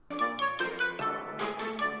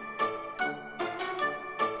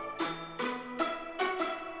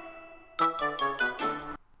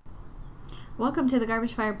Welcome to the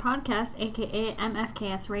Garbage Fire Podcast, aka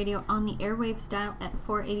MFKS Radio, on the airwaves dial at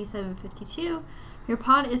 487.52. Your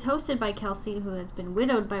pod is hosted by Kelsey, who has been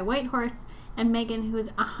widowed by Whitehorse, and Megan, who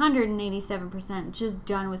is 187% just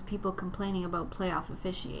done with people complaining about playoff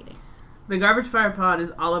officiating. The Garbage Fire Pod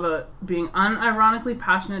is all about being unironically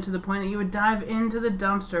passionate to the point that you would dive into the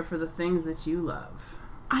dumpster for the things that you love.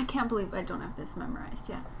 I can't believe I don't have this memorized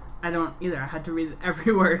yet. I don't either. I had to read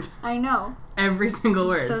every word. I know. Every single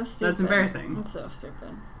word. So stupid. That's embarrassing. It's so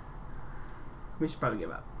stupid. We should probably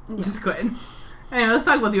give up. Yeah. Just quit. Anyway, let's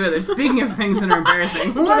talk about the Oilers. Speaking of things that are embarrassing,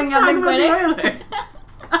 Giving let's up talk and about quitting? the Oilers.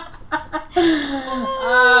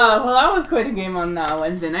 Well, that was quite a game on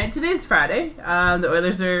Wednesday night. Today's Friday. The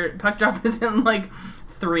Oilers puck drop is in like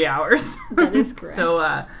 3 hours. That is correct.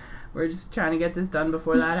 So we're just trying to get this done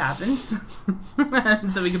before that happens.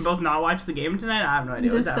 So we can both not watch the game tonight. I have no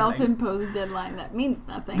idea what's happening. The self-imposed deadline, that means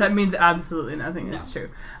nothing. That means absolutely nothing. No. It's true.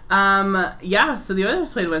 So the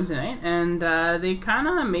Oilers played Wednesday night, and they kind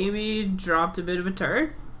of maybe dropped a bit of a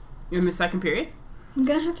turd in the second period. I'm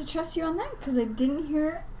going to have to trust you on that, because I didn't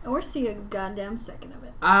hear or see a goddamn second of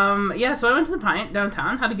it. So I went to the Pint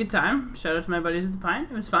downtown, had a good time. Shout out to my buddies at the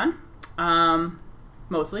Pint. It was fun.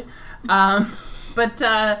 Mostly.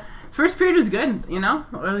 But first period was good, you know.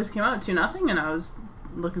 The Oilers came out 2-0, and I was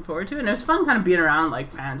looking forward to it. And it was fun kind of being around, like,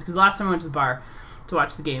 fans. Because the last time I went to the bar to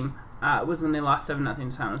watch the game was when they lost 7-0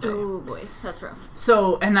 to San Jose. Oh, boy. That's rough.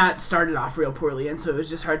 So, and that started off real poorly, and so it was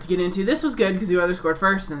just hard to get into. This was good because the Oilers scored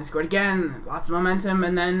first, and they scored again. Lots of momentum.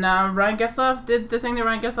 And then Ryan Getzlaf did the thing that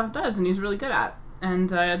Ryan Getzlaf does, and he's really good at.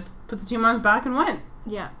 And put the team on his back and went.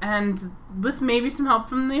 Yeah. And with maybe some help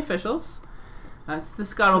from the officials. That's the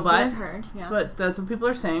scuttlebutt. That's what I've heard, yeah. That's what people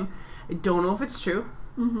are saying. I don't know if it's true.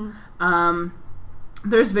 Mm-hmm.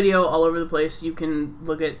 There's video all over the place. You can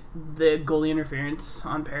look at the goalie interference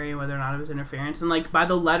on Perry, whether or not it was interference. And, like, by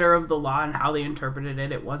the letter of the law and how they interpreted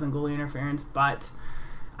it, it wasn't goalie interference. But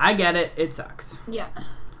I get it. It sucks. Yeah.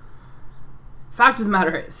 Fact of the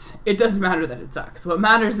matter is, it doesn't matter that it sucks. What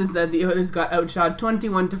matters is that the Oilers got outshot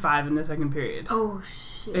 21-5 in the second period. Oh,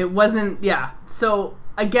 shit. It wasn't, yeah. So,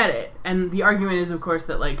 I get it. And the argument is, of course,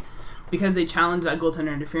 that, like, because they challenged that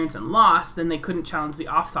goaltender interference and lost, then they couldn't challenge the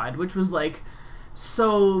offside, which was, like,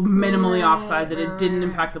 so minimally offside that it didn't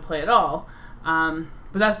impact the play at all. But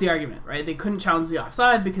that's the argument, right? They couldn't challenge the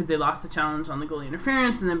offside because they lost the challenge on the goalie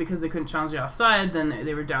interference, and then because they couldn't challenge the offside, then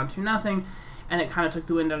they were down 2-0, and it kind of took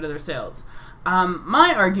the wind out of their sails.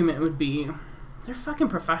 My argument would be, they're fucking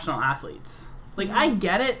professional athletes. Like, Yeah. I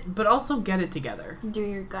get it, but also get it together. Do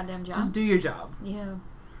your goddamn job. Just do your job. Yeah.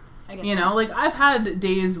 I get You that. know, like, I've had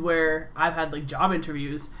days where I've had, like, job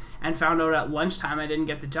interviews and found out at lunchtime I didn't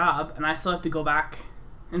get the job, and I still have to go back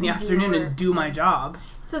in the afternoon and do my job.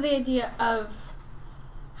 So the idea of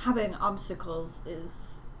having obstacles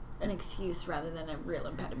is an excuse rather than a real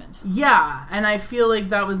impediment. Yeah, and I feel like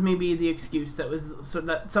that was maybe the excuse that was, so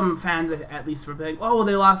that some fans at least were like, oh, well,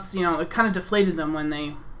 they lost, you know, it kind of deflated them when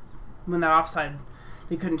that offside,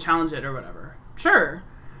 they couldn't challenge it or whatever. Sure.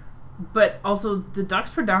 But also, the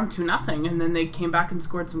Ducks were down 2-0, and then they came back and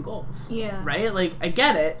scored some goals. Yeah. Right? Like, I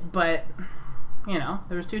get it, but, you know,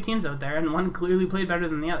 there was two teams out there, and one clearly played better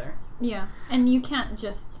than the other. Yeah. And you can't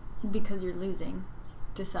just, because you're losing,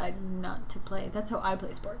 decide not to play. That's how I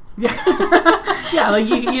play sports. Yeah, like,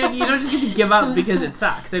 you don't just get to give up because it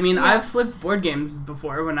sucks. I mean, Yeah. I've flipped board games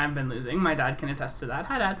before when I've been losing. My dad can attest to that.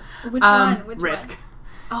 Hi, Dad. Which one? Which Risk. one?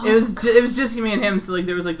 Oh, It was just me and him, so, like,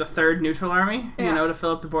 there was, like, the third neutral army, you Yeah. know, to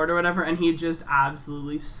fill up the board or whatever, and he just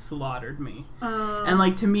absolutely slaughtered me. Oh. And,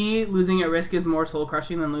 like, to me, losing at Risk is more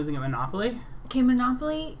soul-crushing than losing at Monopoly. Okay,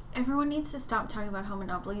 Monopoly, everyone needs to stop talking about how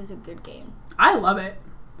Monopoly is a good game. I love it.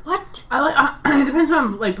 What? I like. It depends who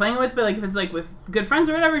I'm, like, playing with, but, like, if it's, like, with good friends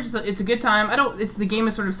or whatever, it's a good time. The game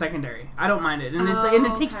is sort of secondary. I don't mind it. And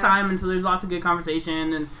it takes okay. time, and so there's lots of good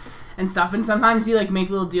conversation and stuff, and sometimes you, like, make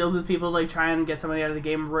little deals with people to, like, try and get somebody out of the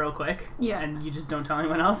game real quick. Yeah. And you just don't tell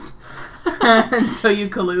anyone else. And so you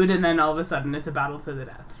collude, and then all of a sudden it's a battle to the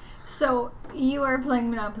death. So, you are playing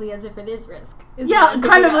Monopoly as if it is Risk. Is Yeah, what I'm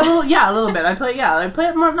kind of thinking a little bit. I play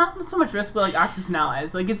it more, not so much Risk, but, like, Axis and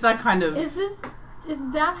Allies. Like, it's that kind of... Is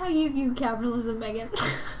that how you view capitalism, Megan?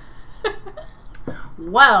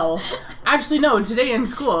 Well, actually, no. Today in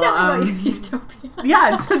school... Tell me about your utopia.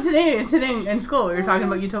 Yeah, so today in school we were talking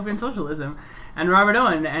about utopian socialism and Robert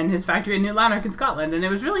Owen and his factory in Newt Lanark in Scotland, and it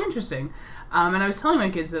was really interesting. And I was telling my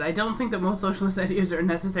kids that I don't think that most socialist ideas are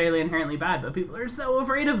necessarily inherently bad, but people are so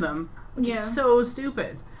afraid of them, which is so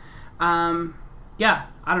stupid. Yeah,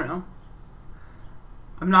 I don't know.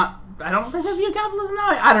 I don't think I view capitalism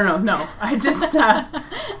that way. I don't know. No, I just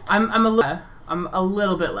I'm a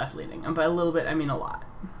little bit left leaning, and by a little bit I mean a lot.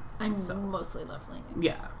 I mostly love leaning.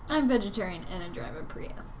 Yeah. I'm vegetarian and I drive a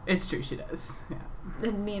Prius. It's true, she does. Yeah.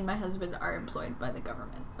 And me and my husband are employed by the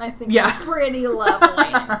government. I think Yeah. we pretty love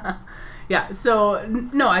leaning. Yeah, so,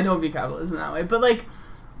 no, I don't view capitalism that way. But, like,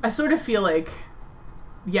 I sort of feel like,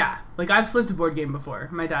 yeah, like, I've flipped a board game before.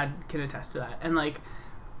 My dad can attest to that. And, like,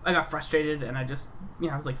 I got frustrated and I just,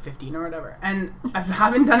 I was like 15 or whatever. And I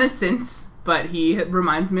haven't done it since, but he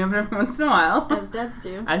reminds me of it every once in a while. As dads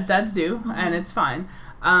do. As dads do, and it's fine.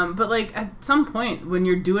 But, like, at some point, when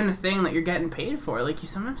you're doing a thing that you're getting paid for, like, you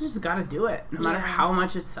sometimes just gotta do it, no matter how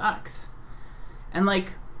much it sucks. And,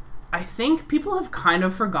 like, I think people have kind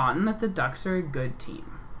of forgotten that the Ducks are a good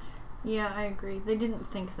team. Yeah, I agree. They didn't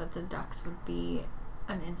think that the Ducks would be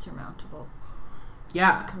an insurmountable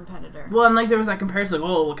competitor. Well, and, like, there was that comparison, like,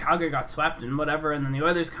 oh, well, Calgary got swept and whatever, and then the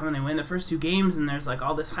Oilers come and they win the first 2 games, and there's, like,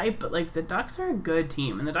 all this hype, but, like, the Ducks are a good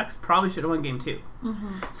team, and the Ducks probably should have won Game 2.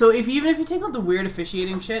 So even if you take out the weird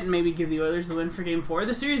officiating shit and maybe give the Oilers the win for Game 4,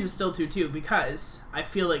 the series is still 2-2, because I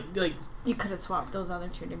feel like... You could have swapped those other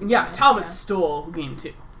 2 to Yeah, Talbot stole Game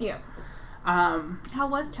 2. Yeah. How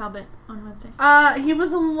was Talbot on Wednesday? He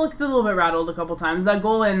looked a little bit rattled a couple times. That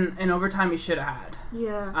goal in overtime he should have had.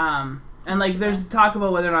 Yeah. And, like, there's talk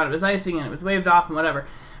about whether or not it was icing and it was waved off and whatever.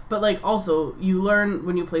 But, like, also, you learn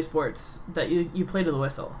when you play sports that you play to the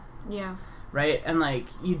whistle. Yeah. Right? And, like,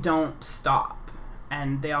 you don't stop.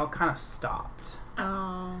 And they all kind of stopped.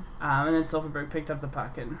 Oh. And then Silverberg picked up the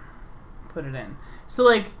puck and put it in. So,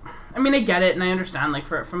 like, I mean, I get it and I understand, like,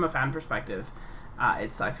 from a fan perspective,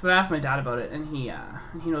 it sucks. But I asked my dad about it and he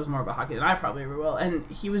knows more about hockey than I probably ever will. And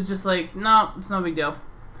he was just like, no, it's no big deal.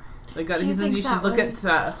 Like, he says you should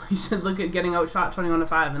look at getting outshot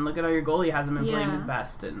 21-5 and look at how your goalie hasn't been playing his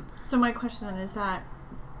best. And so my question then is that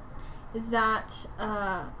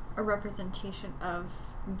a representation of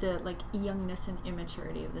the, like, youngness and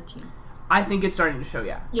immaturity of the team? I think it's starting to show.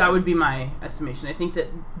 Yeah. That would be my estimation. I think that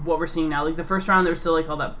what we're seeing now, like the first round, there was still like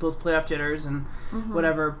all those playoff jitters and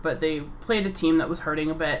whatever, but they played a team that was hurting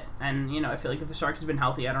a bit. And I feel like if the Sharks had been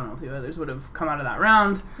healthy, I don't know if the Oilers would have come out of that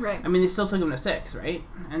round. Right. I mean, they still took them to 6, right?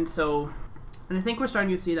 And I think we're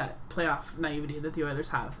starting to see that playoff naivety that the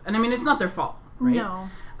Oilers have. And I mean, it's not their fault, right? No.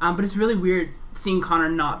 But it's really weird seeing Connor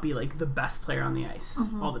not be like the best player on the ice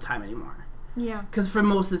all the time anymore. Yeah. Because for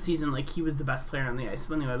most of the season, like, he was the best player on the ice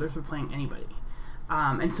when the Oilers were playing anybody.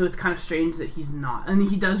 And so it's kind of strange that he's not. And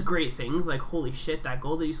he does great things, like, holy shit, that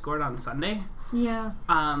goal that he scored on Sunday. Yeah.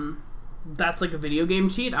 That's like a video game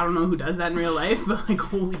cheat. I don't know who does that in real life, but, like,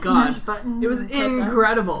 holy god. Smash buttons. It was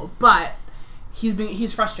incredible. But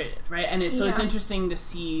he's frustrated, right? And it's interesting to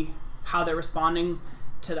see how they're responding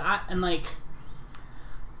to that. And, like,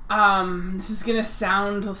 this is gonna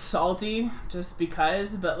sound salty just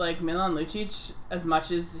because, but, like, Milan Lucic, as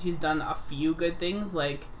much as he's done a few good things,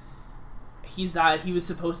 like, he was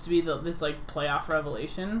supposed to be this, like, playoff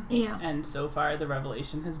revelation. Yeah. And so far the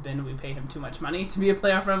revelation has been we pay him too much money to be a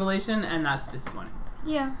playoff revelation, and that's disappointing.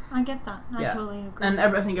 Yeah, I get that. I totally agree. And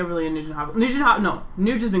I think everybody in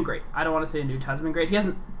Nuge has been great. I don't want to say Nuge hasn't been great. He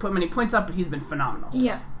hasn't put many points up, but he's been phenomenal.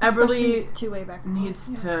 Yeah. Eberle two-way back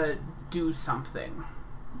needs to do something.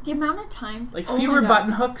 The amount of times... Like, fewer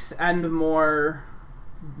button hooks and more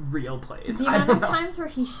real plays. The amount of times where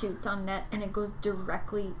he shoots on net and it goes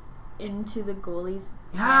directly into the goalie's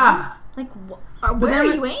hands. Like, where are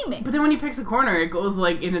you aiming? But then when he picks a corner, it goes,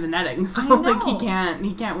 like, into the netting. So, like, he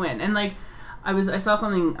can't win. And, like, I saw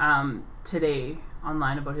something today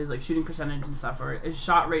online about his, like, shooting percentage and stuff, or his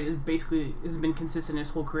shot rate has been consistent his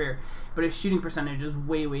whole career, but his shooting percentage is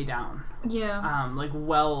way, way down. Yeah.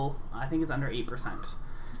 I think it's under 8%.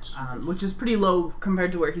 Which is pretty low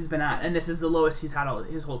compared to where he's been at, and this is the lowest he's had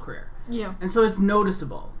his whole career. Yeah. And so it's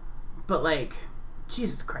noticeable. But, like,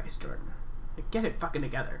 Jesus Christ, Jordan. Like, get it fucking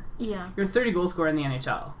together. Yeah. You're a 30 goal scorer in the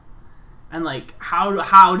NHL. And, like,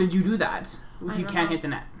 how did you do that if you can't hit the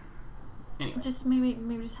net? Anyway. Just maybe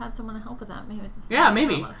just had someone to help with that.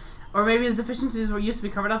 Maybe. Or maybe his deficiencies used to be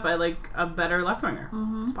covered up by, like, a better left winger.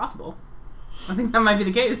 Mm-hmm. It's possible. I think that might be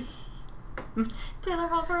the case. Taylor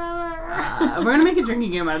Hall forever. We're gonna make a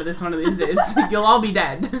drinking game out of this one of these days. You'll all be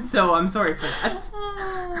dead, so I'm sorry for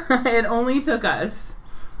that. It only took us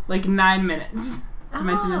like 9 minutes to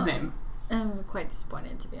mention his name. I'm quite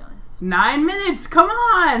disappointed, to be honest. 9 minutes, come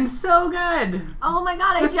on, so good. Oh my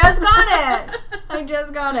god, I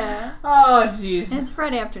just got it. Oh jeez. It's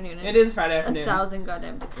Friday afternoon. It is Friday afternoon. 1,000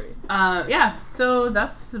 goddamn degrees. Yeah. So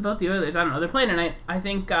that's about the Oilers. I don't know. They're playing tonight. I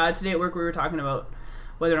think today at work we were talking about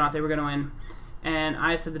whether or not they were going to win. And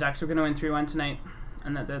I said the Ducks were going to win 3-1 tonight,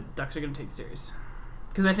 and that the Ducks are going to take the series.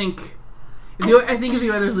 Because I think if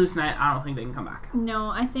the Oilers lose tonight, I don't think they can come back. No,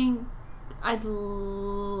 I think I'd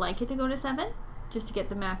like it to go to 7. just to get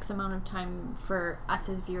the max amount of time for us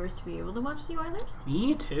as viewers to be able to watch the Oilers.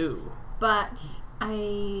 Me too. But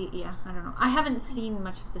I don't know. I haven't seen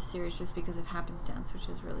much of the series just because of happenstance, which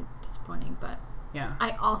is really disappointing. But yeah,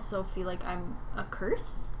 I also feel like I'm a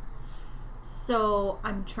curse. So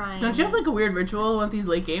I'm trying. Don't you have like a weird ritual with these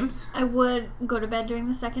late games? I would go to bed during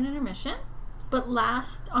the second intermission. But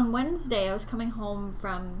on Wednesday, I was coming home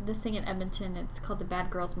from this thing in Edmonton. It's called the Bad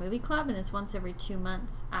Girls Movie Club, and it's once every 2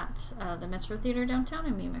 months at the Metro Theatre downtown.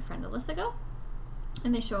 And me and my friend Alyssa go.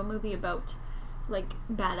 And they show a movie about, like,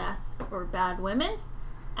 badass or bad women.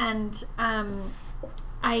 And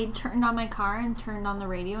I turned on my car and turned on the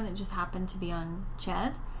radio, and it just happened to be on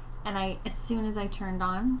Ched. And as soon as I turned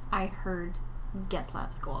on, I heard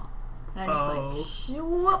Getzlaf's goal. And I just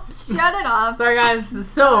whoops, shut it off. Sorry guys,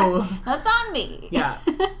 so... That's on me. Yeah.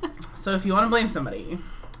 So if you want to blame somebody,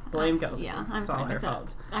 blame Kelsey. Yeah, I'm fine with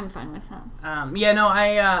that. I'm fine with that.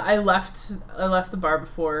 I left the bar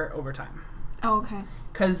before overtime. Oh, okay.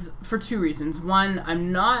 Because for 2 reasons. One,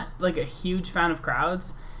 I'm not like a huge fan of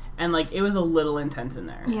crowds, and like it was a little intense in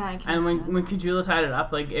there. Yeah, I can. And when Kajula tied it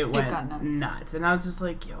up, like it went got nuts. And I was just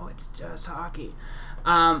like, yo, it's just hockey. So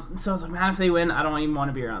I was like, man, if they win, I don't even want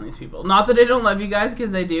to be around these people. Not that I don't love you guys,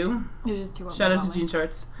 because I do. You're just too Shout out to Jean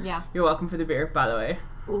Shorts. Yeah. You're welcome for the beer, by the way.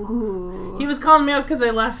 Ooh. He was calling me out because I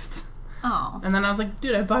left. Oh. And then I was like,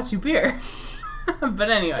 dude, I bought you beer. But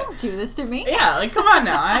anyway. Don't do this to me. Yeah, like, come on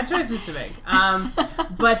now. I had choices to make.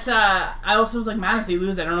 But I also was like, man, if they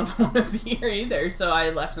lose, I don't know if I want to be here either. So I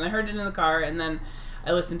left, and I heard it in the car, and then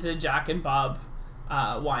I listened to Jack and Bob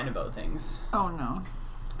whine about things. Oh, no.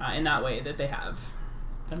 In that way that they have.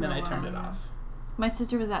 And then I turned it off. My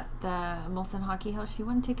sister was at the Molson Hockey House. She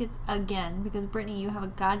won tickets again because, Brittany, you have a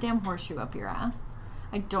goddamn horseshoe up your ass.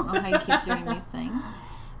 I don't know how you keep doing these things.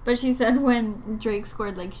 But she said when Drake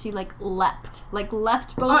scored, like, she, like, leapt. Like,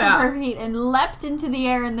 left both of her feet and leapt into the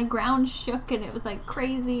air, and the ground shook, and it was, like,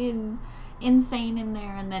 crazy and insane in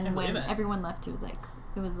there. And then when everyone left, it was like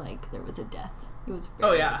there was a death. It was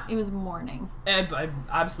it was mourning. I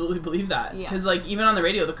absolutely believe that. Yeah. Because, like, even on the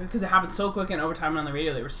radio, because it happened so quick in overtime, and on the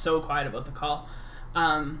radio, they were so quiet about the call.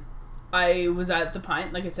 I was at the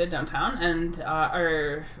Pint, like I said, downtown, and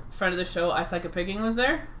our friend of the show, I Suck at Picking, was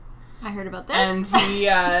there. I heard about this. And he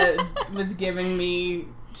was giving me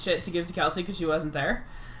shit to give to Kelsey because she wasn't there.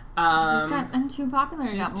 I'm too popular.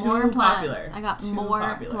 I got more plans. I got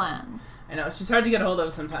more plans. I know. She's hard to get a hold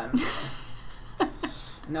of sometimes. I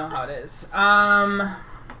know how it is.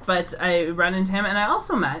 But I ran into him, and I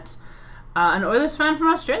also met an Oilers fan from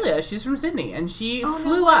Australia. She's from Sydney, and she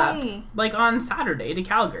flew up like on Saturday to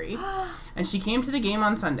Calgary, and she came to the game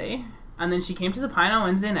on Sunday. And then she came to the Pine on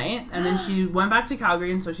Wednesday night, and then she went back to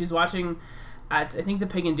Calgary, and so she's watching at, I think, the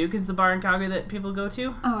Pig and Duke is the bar in Calgary that people go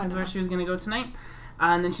to. Oh, that's where she was going to go tonight.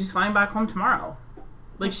 And then she's flying back home tomorrow.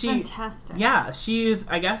 Like, that's fantastic. Yeah, she's,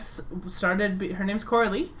 I guess, her name's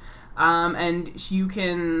Coralie, and you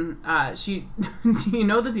can, you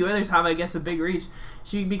know that the Oilers have, I guess, a big reach.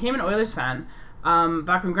 She became an Oilers fan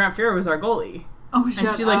back when Grant Fuhrer was our goalie. Oh, shut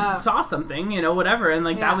And she, like, saw something, whatever, and,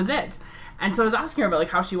 like, that was it. And so I was asking her about, like,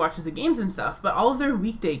 how she watches the games and stuff, but all of their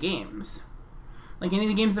weekday games, like, any of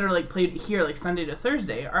the games that are, like, played here, like, Sunday to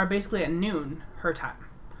Thursday, are basically at noon, her time.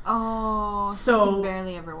 Oh, so you can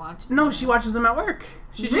barely ever watch them. No, she watches them at work.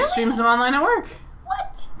 She just streams them online at work.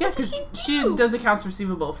 What? Yeah, what does she do? She does accounts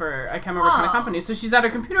receivable for, I can't remember what kind of company, so she's at her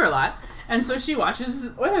computer a lot, and so she watches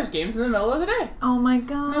Oilers games in the middle of the day. Oh my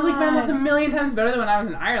god. And I was like, man, that's a million times better than when I was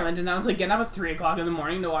in Ireland, and I was, like, getting up at 3 o'clock in the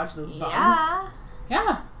morning to watch those bums.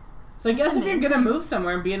 Yeah. So I guess if you're going to move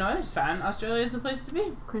somewhere and be an Oilers fan, Australia is the place to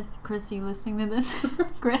be. Chris, are you listening to this?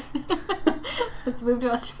 Chris? Let's move to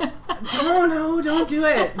Australia. No, don't do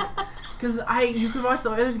it. Because you could watch the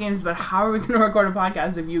Oilers games, but how are we going to record a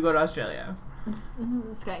podcast if you go to Australia?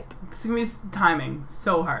 Skype. It's going to be timing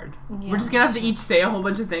so hard. Yeah, we're just going to have to each say a whole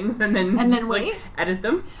bunch of things and then wait? Like, edit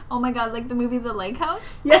them. Oh my god, like the movie The Lake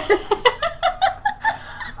House? Yes.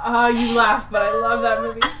 Oh, you laugh, but I love that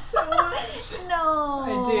movie so much. No.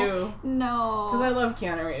 I do. No. Because I love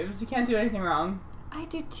Keanu Reeves. He can't do anything wrong. I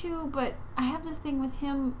do too, but I have the thing with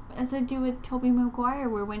him as I do with Tobey Maguire,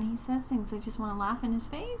 where when he says things, I just want to laugh in his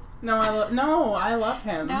face. No, I love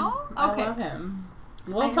him. No? Okay. I love him.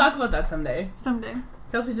 We'll talk about that someday. Someday.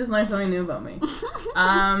 Kelsey just learned something new about me.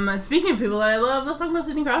 Speaking of people that I love, let's talk about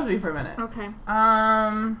Sidney Crosby for a minute. Okay.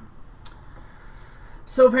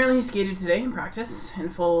 So apparently he skated today in practice in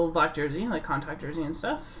full black jersey, like contact jersey and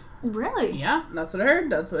stuff. Really? Yeah, that's what I heard.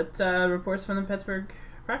 That's what reports from the Pittsburgh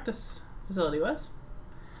practice facility was.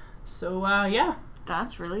 So, yeah.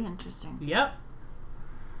 That's really interesting. Yep.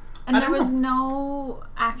 And there was no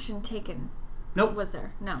action taken Nope. Was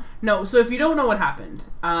there? No. No, so if you don't know what happened,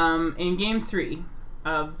 in Game 3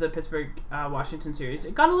 of the Pittsburgh-Washington series,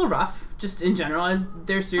 it got a little rough, just in general, as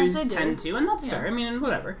their series tend to, and that's fair. I mean,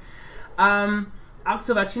 whatever. Alex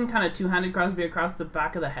Ovechkin kind of two-handed Crosby across the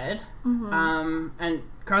back of the head, and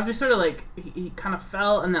Crosby sort of, like, he kind of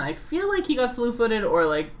fell, and then I feel like he got slew-footed or,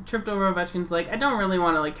 like, tripped over Ovechkin's leg. I don't really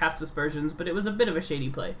want to, like, cast aspersions, but it was a bit of a shady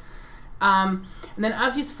play. And then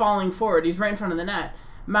as he's falling forward, he's right in front of the net,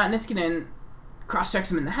 Matt Niskanen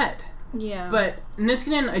cross-checks him in the head. Yeah. But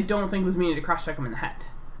Niskanen, I don't think was meaning to cross-check him in the head.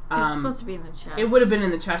 It's supposed to be in the chest. It would have been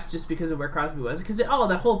in the chest just because of where Crosby was. Because the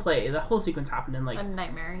whole sequence happened in, like... a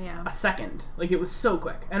nightmare, yeah. a second. Like, it was so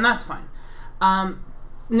quick. And that's fine.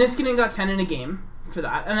 Niskanen got 10 in a game for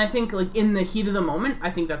that. And I think, like, in the heat of the moment,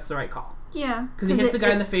 I think that's the right call. Yeah. Because he hits the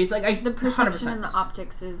guy in the face. Like, the perception 100%. and the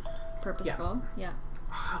optics is purposeful. Yeah.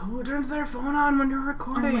 Who turns their phone on when you're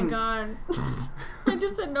recording? Oh my god. I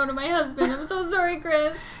just said no to my husband. I'm so sorry,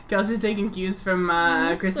 Chris. Kelsey's taking cues from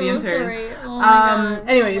Christy so and Turn. sorry. Oh my god.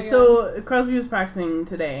 Anyway, so Crosby was practicing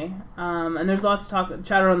today, and there's lots of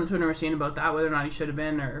chatter on the Twitter machine about that, whether or not he should have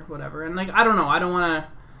been or whatever. And, like, I don't know. I don't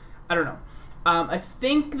know. I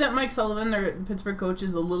think that Mike Sullivan, their Pittsburgh coach,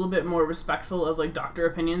 is a little bit more respectful of, like, doctor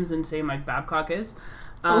opinions than, say, Mike Babcock is.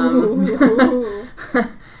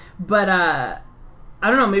 But, I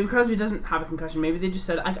don't know, maybe Crosby doesn't have a concussion. Maybe they just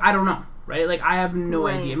said, I don't know, right? Like, I have no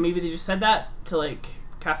idea. Maybe they just said that to, like,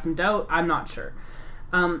 cast some doubt. I'm not sure.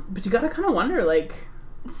 But you gotta kind of wonder, like...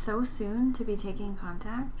 So soon to be taking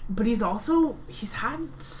contact? But he's had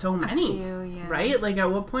so many, a few, yeah. right? Like, at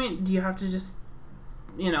what point do you have to just,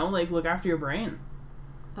 like, look after your brain?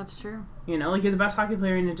 That's true. Like, you're the best hockey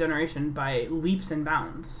player in a generation by leaps and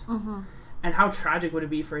bounds. Mm-hmm. And how tragic would it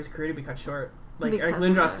be for his career to be cut short? Like Eric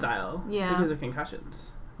Lindros style, because of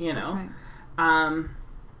concussions, That's right.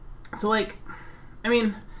 So, like, I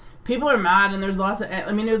mean, people are mad, and there's lots of,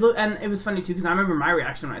 I mean, it was funny too, because I remember my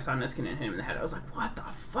reaction when I saw Niskanen hit him in the head. I was like, what the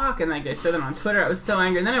fuck? And, like, I said that on Twitter. I was so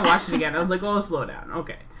angry, and then I watched it again. I was like, oh, slow down,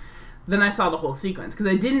 okay. Then I saw the whole sequence, because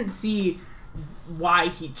I didn't see why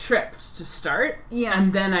he tripped to start,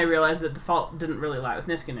 and then I realized that the fault didn't really lie with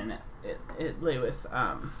Niskanen. It lay with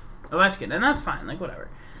Ovechkin, and that's fine, like, whatever.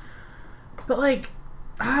 But, like,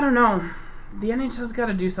 I don't know. The NHL's got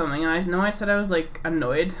to do something. And I know I said I was, like,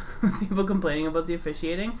 annoyed with people complaining about the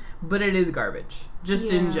officiating, but it is garbage.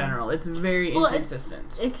 Just in general. It's very inconsistent.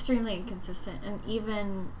 It's extremely inconsistent. And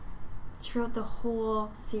even throughout the whole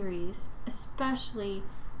series, especially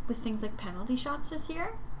with things like penalty shots this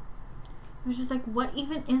year, it was just like, what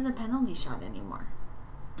even is a penalty shot anymore?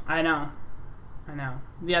 I know.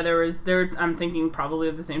 Yeah, I'm thinking probably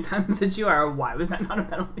at the same time that you are, why was that not a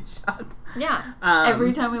penalty shot? Yeah.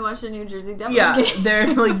 Every time we watch a New Jersey Devils game.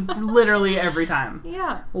 They're, like, literally every time.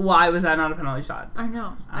 Yeah. Why was that not a penalty shot? I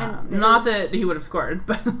know. Not that he would have scored,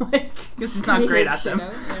 but, like, because he's not great at them.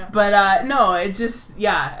 Yeah. But, no, it just,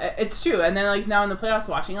 it's true. And then, like, now in the playoffs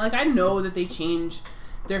watching, like, I know that they change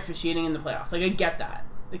their officiating in the playoffs. Like, I get that.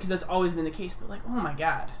 Because that's always been the case. But, like, oh my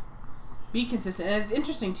God. Be consistent. And it's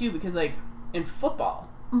interesting, too, because, like, in football,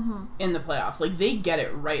 in the playoffs, like, they get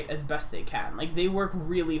it right as best they can. Like, they work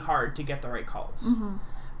really hard to get the right calls.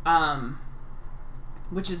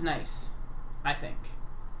 Which is nice, I think.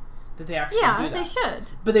 That they actually do that. Yeah, they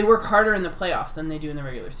should. But they work harder in the playoffs than they do in the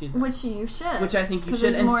regular season. Which you should. Which I think you should.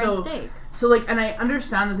 Because there's more at stake. So, like, and I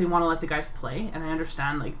understand that they want to let the guys play, and I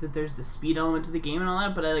understand, like, that there's the speed element to the game and all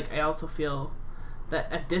that, but I also feel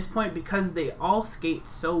that at this point, because they all skate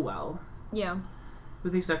so well... Yeah.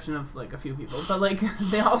 With the exception of, like, a few people. But, like,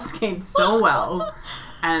 they all skate so well.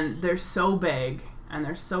 And they're so big. And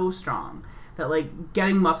they're so strong. That, like,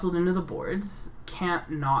 getting muscled into the boards can't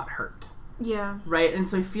not hurt. Yeah. Right? And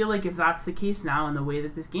so I feel like if that's the case now in the way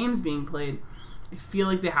that this game's being played, I feel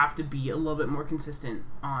like they have to be a little bit more consistent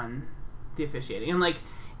on the officiating. And, like,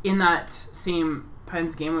 in that same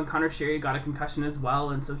Pens game when Connor Sheary got a concussion as well,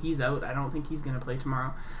 and so he's out. I don't think he's going to play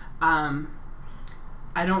tomorrow.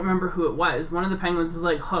 I don't remember who it was. One of the Penguins was,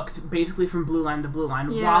 like, hooked basically from blue line to blue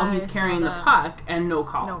line while he's carrying the puck, and no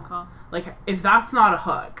call. No call. Like, if that's not a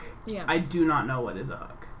hook, yeah. I do not know what is a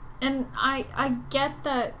hook. And I get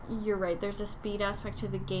that you're right. There's a speed aspect to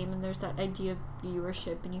the game, and there's that idea of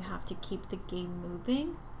viewership, and you have to keep the game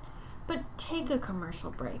moving. But take a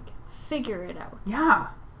commercial break. Figure it out. Yeah.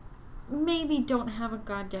 Maybe don't have a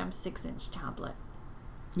goddamn 6-inch tablet.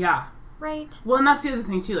 Yeah. Right? Well, and that's the other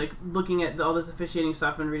thing, too. Like, looking at all this officiating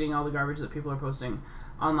stuff and reading all the garbage that people are posting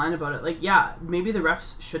online about it. Like, yeah, maybe the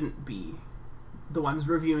refs shouldn't be the ones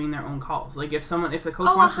reviewing their own calls. Like if the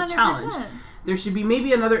coach wants 100%. to challenge, there should be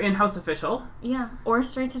maybe another in-house official. Yeah, or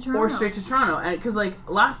straight to Toronto. And because like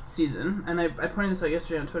last season, and I pointed this out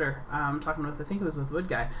yesterday on Twitter, talking with, I think it was with Wood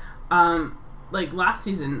Guy, like last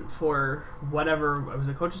season for whatever, it was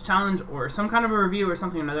a coach's challenge or some kind of a review or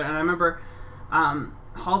something or another, and I remember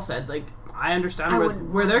Hall said, like, I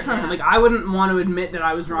understand where they're coming from. Like, I wouldn't want to admit that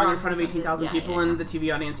I was wrong in front of 18,000 people in the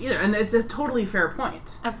TV audience either. And it's a totally fair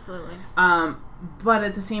point. Absolutely. But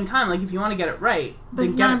at the same time, like, if you want to get it right, but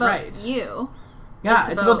then get it right. It's not about you. Yeah,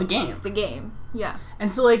 it's about the game. The game, yeah.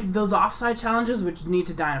 And so, like, those offside challenges, which need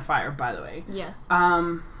to die in a fire, by the way. Yes.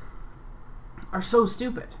 Are so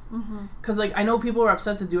stupid. Because, like, I know people were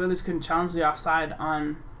upset that the Oilers couldn't challenge the offside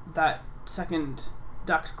on that second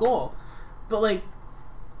Ducks goal. But, like,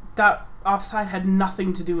 that offside had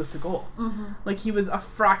nothing to do with the goal. Like, he was a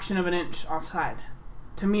fraction of an inch offside.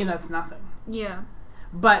 To me, that's nothing. Yeah.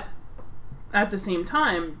 But at the same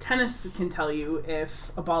time, tennis can tell you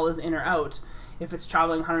if a ball is in or out, if it's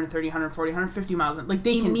traveling 130, 140, 150 miles. Like,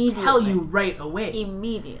 they can tell you right away.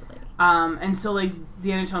 Immediately. And so, like, the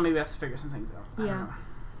NHL maybe has to figure some things out. I don't know.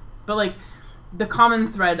 But, like, the common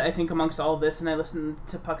thread, I think, amongst all of this, and I listened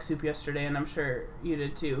to Puck Soup yesterday, and I'm sure you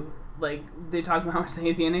did too, like, they talked about how much they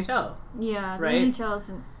hate the NHL. Yeah, the right? NHL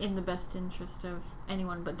isn't in the best interest of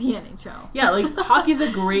anyone but the NHL. Yeah, like, hockey's a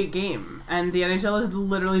great game, and the NHL is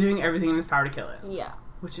literally doing everything in its power to kill it. Yeah.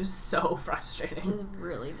 Which is so frustrating. Which is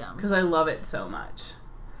really dumb. Because I love it so much.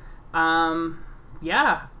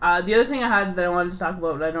 Yeah. The other thing I had that I wanted to talk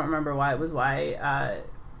about, but I don't remember why,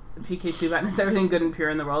 PK Subban is everything good and pure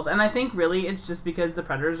in the world. And I think really it's just because the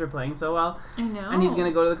Predators are playing so well. I know. And he's going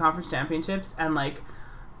to go to the conference championships and, like,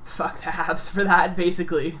 fuck the Habs for that,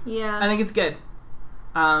 basically. Yeah. I think it's good.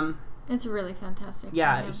 It's really fantastic.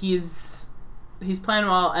 Yeah, he's playing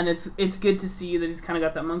well, and it's good to see that he's kind of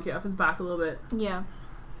got that monkey off his back a little bit. Yeah.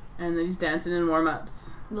 And that he's dancing in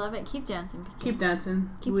warm-ups. Love it. Keep dancing, PK. Keep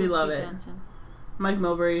dancing. Keep we love it. Dancing. Mike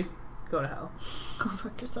Milbury, go to hell. Go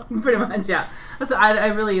fuck yourself. Pretty much, yeah. That's I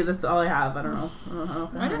really, that's all I have. I don't know.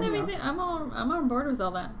 I don't have anything. I'm on board with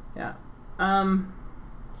all that. Yeah.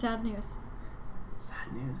 Sad news.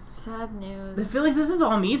 Sad news. I feel like this is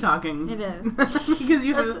all me talking. It is.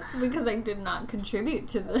 because I did not contribute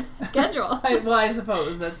to the schedule. I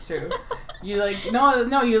suppose that's true. You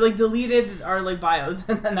you deleted our bios,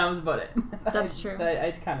 and then that was about it. That's true.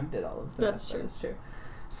 I kind of did all of that. That's true. That's true.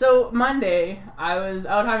 So Monday, I was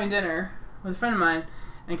out having dinner with a friend of mine,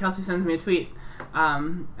 and Kelsey sends me a tweet,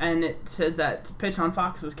 and it said that Pitch on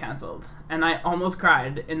Fox was canceled, and I almost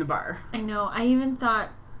cried in the bar. I know. I even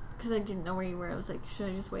thought, because I didn't know where you were, I was like, should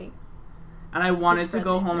I just wait? And I wanted to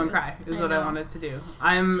go home and cry. Is what I wanted to do.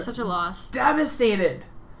 I'm such a loss. Devastated.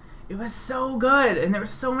 It was so good, and there were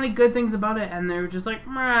so many good things about it, and they were just like,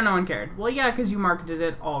 no one cared. Well, yeah, because you marketed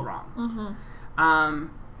it all wrong.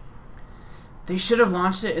 They should have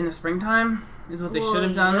launched it in the springtime, is what they should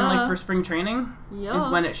have done, for spring training, is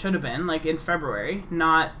when it should have been, in February,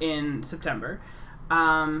 not in September.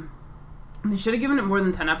 They should have given it more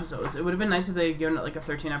than 10 episodes. It would have been nice if they had given it, a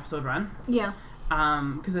 13-episode run. Yeah.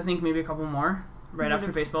 Because I think maybe a couple more right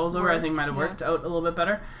after baseball was over, I think might have worked out a little bit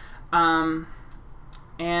better.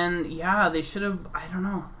 And, yeah, they should have, I don't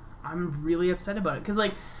know. I'm really upset about it. Because,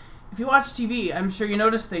 if you watch TV, I'm sure you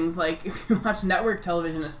notice things, if you watch network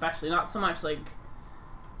television especially, not so much,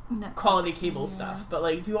 Netflix, quality cable stuff, but,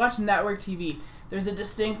 if you watch network TV, there's a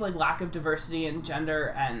distinct, lack of diversity in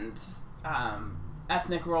gender and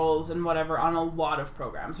ethnic roles and whatever on a lot of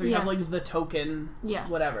programs. Or you have, the token,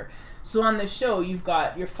 whatever. So on this show, you've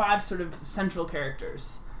got your 5 sort of central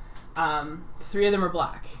characters. 3 of them are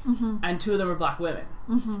black, and 2 of them are black women.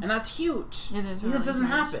 And that's huge. It is really That doesn't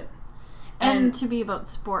happen. And to be about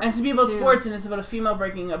sports. And to be about sports, and it's about a female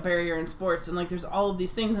breaking a barrier in sports, and there's all of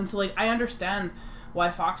these things, and so I understand why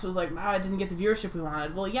Fox was like, I didn't get the viewership we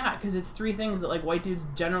wanted. Well, yeah, because it's 3 things that white dudes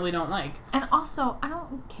generally don't like. And also, I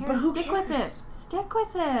don't care. But Stick with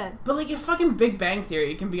it. But if fucking Big Bang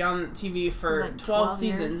Theory can be on TV for 12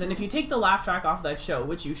 seasons, and if you take the laugh track off that show,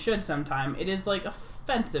 which you should sometime, it is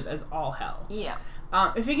offensive as all hell. Yeah.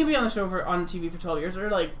 If it can be on the show on TV for 12 years, or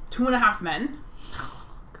 2.5 Men.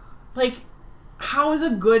 How is a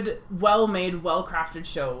good, well-made, well-crafted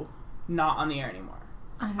show not on the air anymore?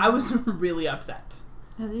 I was really upset.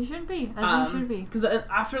 As you should be. Because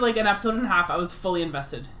after an episode and a half, I was fully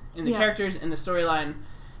invested in the characters, in the storyline.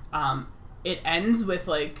 It ends with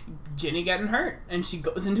Ginny getting hurt, and she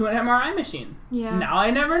goes into an MRI machine. Yeah. Now I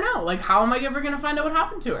never know. How am I ever going to find out what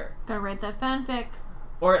happened to her? Gotta write that fanfic.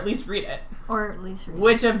 Or at least read it.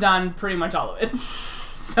 Which I've done pretty much all of it.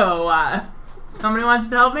 So, somebody wants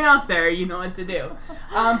to help me out there, you know what to do.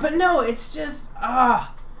 But no, it's just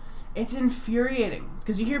it's infuriating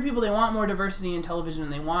because you hear people, they want more diversity in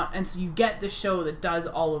television, and so you get the show that does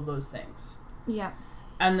all of those things. Yeah.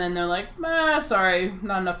 And then they're like, sorry,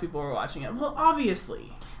 not enough people were watching it. Well,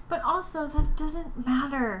 obviously. But also, that doesn't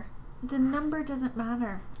matter. The number doesn't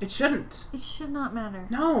matter. It shouldn't. It should not matter.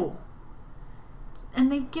 No.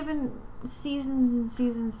 And they've given seasons and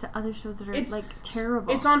seasons to other shows that are,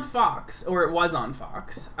 terrible. It's on Fox, or it was on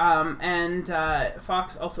Fox. And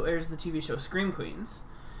Fox also airs the TV show Scream Queens,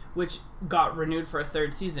 which got renewed for a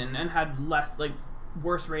third season and had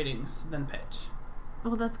worse ratings than Pitch.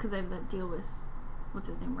 Well, that's because they have that deal with, what's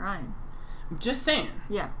his name, Ryan. I'm just saying.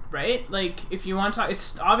 Yeah. Right? If you want to talk,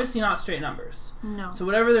 it's obviously not straight numbers. No. So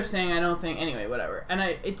whatever they're saying, I don't think, anyway, whatever. And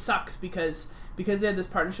it sucks because they had this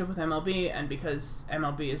partnership with MLB, and because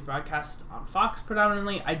MLB is broadcast on Fox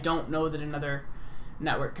predominantly, I don't know that another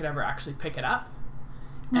network could ever actually pick it up.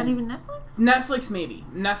 Not even Netflix? Netflix, mayy.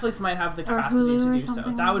 Netflix might have the capacity to do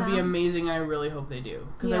so. That would be amazing. I really hope they do.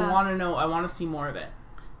 Because I want to see more of it.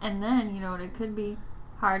 And then, you know what it could be?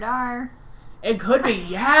 Hard R. It could be,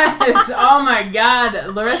 yes! Oh my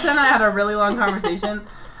god. Larissa and I had a really long conversation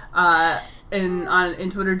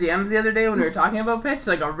in Twitter DMs the other day when we were talking about Pitch,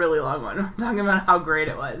 a really long one. Talking about how great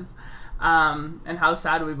it was. And how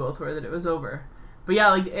sad we both were that it was over. But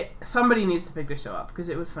yeah, somebody needs to pick this show up because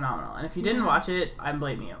it was phenomenal. And if you didn't watch it, I'm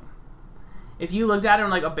blaming you. If you looked at it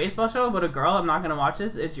like a baseball show about a girl, I'm not going to watch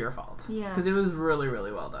this, it's your fault. Yeah. Because it was really,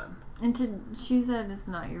 really well done. And to choose that as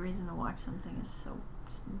not your reason to watch something is so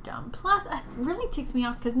dumb. Plus, it really ticks me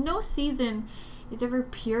off because no season is ever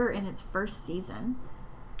pure in its first season.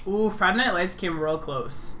 Ooh, Friday Night Lights came real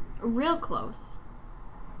close. Real close.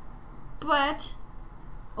 But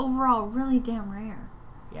overall, really damn rare.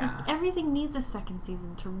 Yeah. Everything needs a second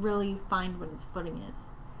season to really find what its footing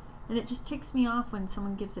is. And it just ticks me off when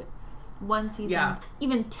someone gives it one season,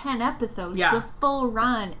 even 10 episodes, the full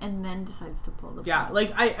run, and then decides to pull the plug. Yeah,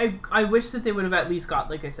 I wish that they would have at least got,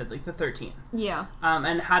 like I said, the 13. Yeah.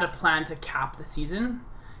 And had a plan to cap the season.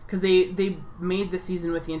 Because they made the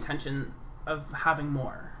season with the intention of having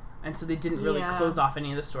more. And so they didn't really close off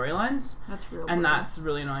any of the storylines. That's real And weird. that's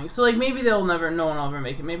really annoying. So, maybe no one will ever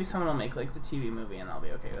make it. Maybe someone will make, the TV movie and I'll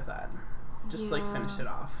be okay with that. Just, finish it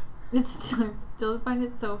off. I still find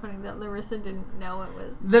it so funny that Larissa didn't know it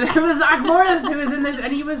was... That it was Zach Morris who was in this,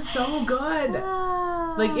 and he was so good.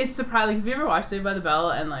 It's surprising. If you ever watched Saved by the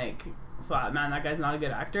Bell and, thought, man, that guy's not a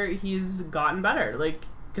good actor, he's gotten better.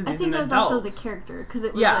 Because he's an adult. I think that was also the character, because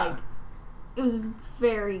it was, it was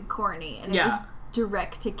very corny, and it was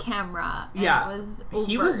direct to camera, and it was overt.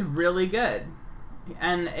 He was really good.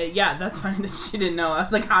 And, that's funny that she didn't know. I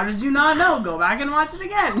was like, how did you not know? Go back and watch it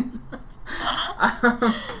again.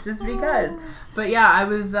 Just because. But yeah, I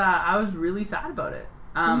was really sad about it.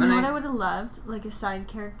 You know what I would have loved? A side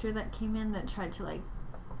character that came in that tried to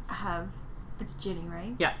have, it's Ginny,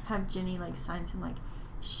 right? Yeah. Have Ginny sign some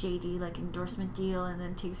shady endorsement deal and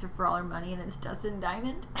then takes her for all her money and it's Dustin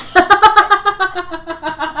Diamond.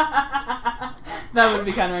 That would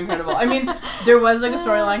be kind of incredible. I mean, there was a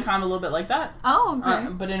storyline kind of a little bit like that. Oh, okay.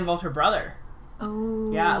 But it involved her brother.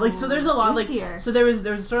 Oh. Yeah, so there's a lot juicier. So there was a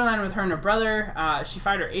storyline with her and her brother. She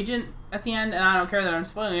fired her agent at the end, and I don't care that I'm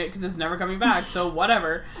spoiling it because it's never coming back. So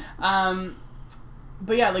whatever.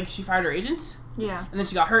 But yeah, she fired her agent. Yeah. And then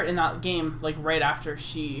she got hurt in that game, right after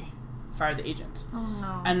she fired the agent. Oh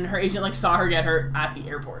no. And her agent saw her get hurt at the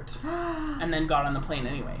airport, and then got on the plane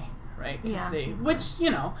anyway. Right? Yeah. Which,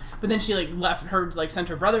 but then she left her, sent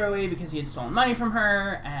her brother away because he had stolen money from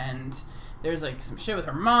her, and there's some shit with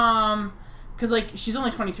her mom. Because, she's only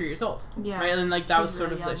 23 years old. Yeah. Right? And, that was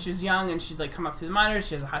sort really of, she was young, and she'd, come up through the minors,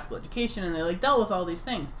 she has a high school education, and they, dealt with all these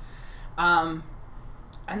things. And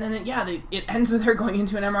then, it ends with her going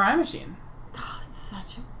into an MRI machine. Oh, it's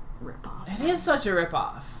such a ripoff. It is such a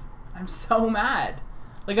ripoff. I'm so mad.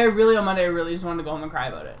 On Monday, I really just wanted to go home and cry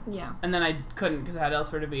about it. Yeah. And then I couldn't because I had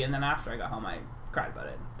elsewhere to be, and then after I got home, I cried about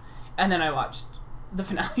it. And then I watched the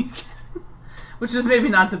finale again. Which was maybe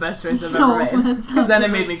not the best choice I've ever made. Because then it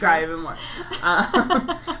made me cry even more.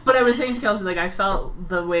 But I was saying to Kelsey, I felt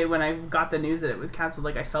the way when I got the news that it was canceled,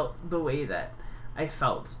 I felt the way that I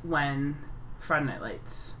felt when Friday Night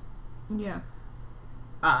Lights went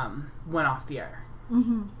off the air.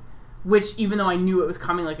 Mm-hmm. Which, even though I knew it was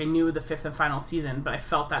coming, I knew the 5th and final season, but I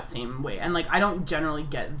felt that same way. And, I don't generally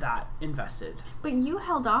get that invested. But you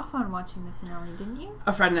held off on watching the finale, didn't you?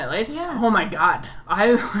 Of Friday Night Lights? Yeah. Oh, my God.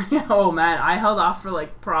 I held off for,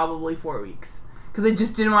 probably 4 weeks. Because I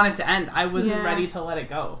just didn't want it to end. I wasn't ready to let it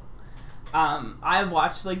go. I've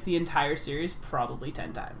watched, the entire series probably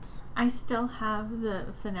 10 times. I still have the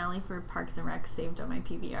finale for Parks and Rec saved on my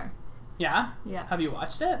PVR. Yeah? Yeah. Have you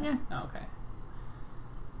watched it? Yeah. Oh, okay.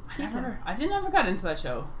 Details. I never got into that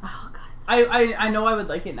show. Oh, God. I know I would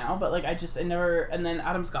like it now, but like I never. And then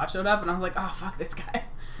Adam Scott showed up, and I was like, oh fuck this guy.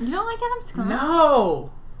 You don't like Adam Scott?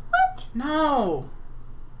 No. What? No.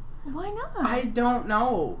 Why not? I don't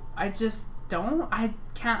know. I just don't. I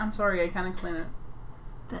can't. I'm sorry. I can't explain it.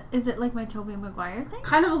 Is it like my Tobey Maguire thing?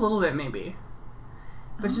 Kind of a little bit, maybe.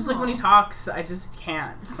 But just like when he talks, I just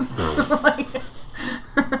can't. Like,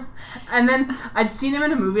 and then I'd seen him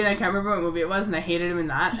in a movie, and I can't remember what movie it was, and I hated him in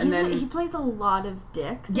that. And then he plays a lot of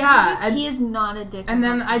dicks. Yeah, he is not a dick. And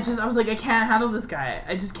then I was like, I can't handle this guy.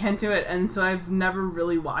 I just can't do it. And so I've never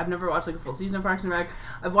watched like a full season of Parks and Rec.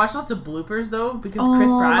 I've watched lots of bloopers though, because Chris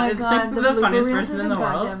Pratt is like the funniest person in the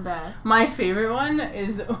world. Best. My favorite one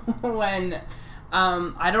is when.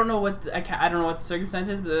 I don't know what the circumstance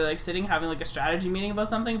is, but they're like sitting having like a strategy meeting about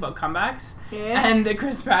something about comebacks, and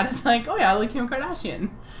Chris Pratt is like, "Oh yeah, like Kim Kardashian,"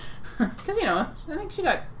 because I think she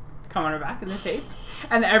got cum on her back in the tape,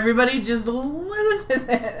 and everybody just loses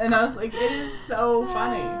it, and I was like, it is so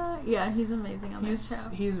funny. Yeah, he's amazing on this show.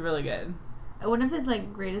 He's really good. One of his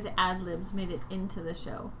like greatest ad libs made it into the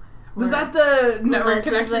show. Was that the network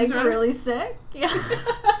connection? Like really sick. Yeah.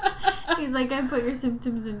 He's like, I put your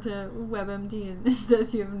symptoms into WebMD and it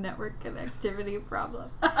says you have a network connectivity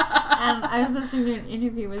problem. And I was listening to an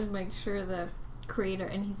interview with Mike Schur, the creator,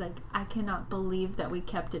 and he's like, I cannot believe that we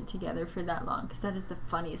kept it together for that long, because that is the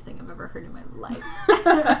funniest thing I've ever heard in my life.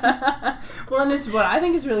 Well, and it's what I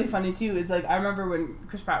think is really funny too. It's like I remember when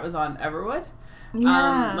Chris Pratt was on Everwood.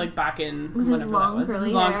 Yeah. Like back in with his long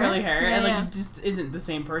curly hair. Yeah, and like yeah. he just isn't the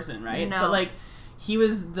same person, right? No. But like he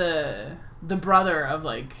was the brother of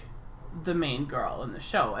like the main girl in the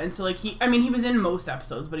show, and so like he was in most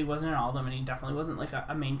episodes, but he wasn't in all of them, and he definitely wasn't like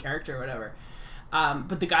a main character or whatever.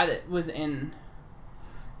 But the guy that was in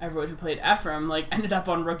Everwood who played Ephraim like ended up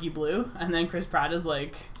on Rookie Blue, and then Chris Pratt is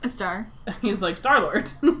like a star. He's like Star-Lord,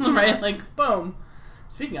 right? Like boom.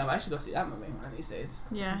 Speaking of, I should go see that movie one of these days.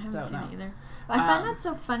 Yeah, I haven't seen it either. I find that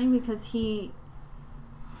so funny because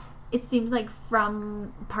it seems like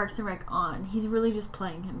from Parks and Rec on, he's really just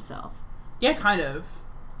playing himself. Yeah, kind of.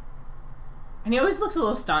 And he always looks a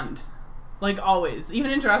little stunned. Like, always.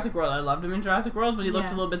 Even in Jurassic World. I loved him in Jurassic World, but he looked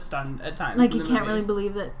a little bit stunned at times. Like, he can't really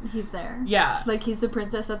believe that he's there. Yeah. Like, he's the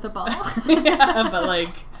princess at the ball. Yeah, but,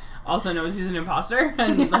 like, also knows he's an imposter.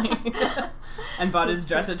 And, like, and bought his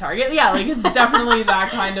dress at Target. Yeah, like, it's definitely that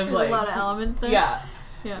kind of, like... a lot of elements there. Yeah.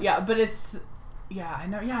 Yeah, but it's... Yeah, I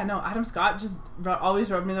know. Adam Scott just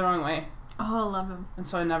always rubbed me the wrong way. Oh, I love him. And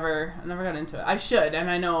so I never got into it. I should, and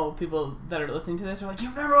I know people that are listening to this are like,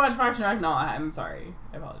 you've never watched Parks and Rec? No, I'm sorry.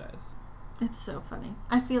 I apologize. It's so funny.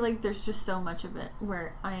 I feel like there's just so much of it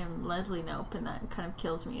where I am Leslie Knope, and that kind of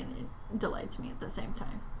kills me and it delights me at the same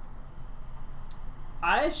time.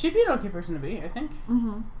 She'd be an okay person to be, I think.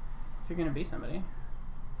 Mm-hmm. If you're going to be somebody.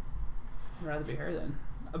 I'd rather be her than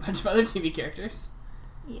a bunch of other TV characters.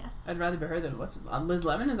 Yes. I'd rather be her than Liz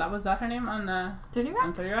Lemon. Was that her name on 30 Rock?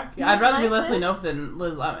 On 30 Rock? Yeah, I'd rather be Leslie Knope than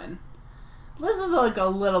Liz Lemon. Liz was like a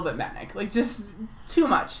little bit manic, like just too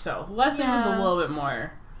much. So Leslie was a little bit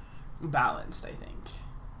more balanced, I think.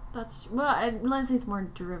 Leslie's more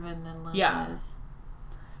driven than Liz is.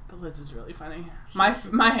 But Liz is really funny.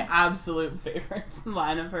 My absolute favorite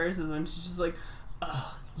line of hers is when she's just like,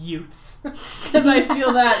 "Ugh, youths," because I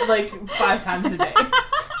feel that like 5 times a day.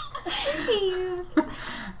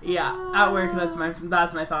 Yeah, at work that's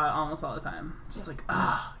my thought almost all the time. Just like,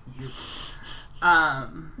 ah, you.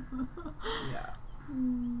 Yeah.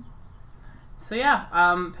 So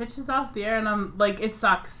yeah, Pitch is off the air, and I'm like, it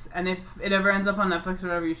sucks. And if it ever ends up on Netflix or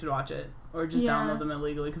whatever, you should watch it or just download them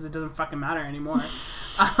illegally because it doesn't fucking matter anymore.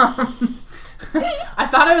 I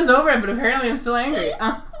thought I was over it, but apparently I'm still angry.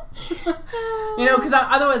 Because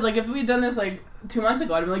otherwise, like, if we'd done this like 2 months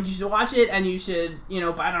ago, I'd be like, you should watch it and you should,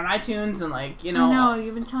 buy it on iTunes and like, I know,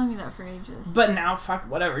 you've been telling me that for ages. But now, fuck,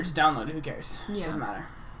 whatever, just download it. Who cares? Yeah, doesn't matter.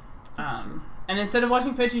 And instead of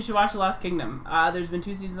watching Pitch, you should watch The Lost Kingdom. There's been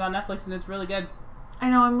 2 seasons on Netflix and it's really good. I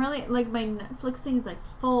know, I'm really, like, my Netflix thing is like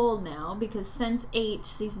full now because Sense8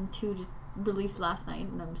 season 2 just released last night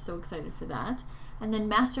and I'm so excited for that. And then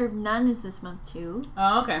Master of None is this month too.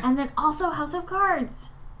 Oh, okay. And then also House of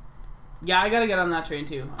Cards. Yeah, I gotta get on that train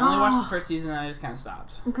too. I only watched the first season and I just kind of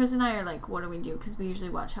stopped. And Chris and I are like, what do we do? Because we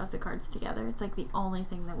usually watch House of Cards together. It's like the only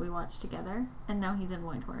thing that we watch together. And now he's in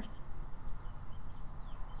White Horse.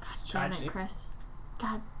 God damn it, Chris.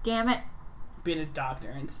 God damn it. Being a doctor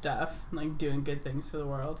and stuff. Like doing good things for the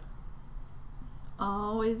world.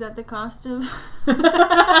 Always at the cost of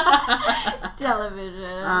television.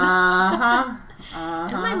 And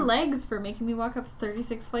my legs for making me walk up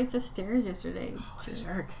 36 flights of stairs yesterday. Oh, what a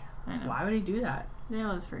jerk. I know. Why would he do that? It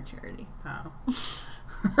was for charity. Oh.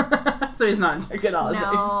 So he's not in charge at all.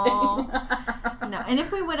 No. No. And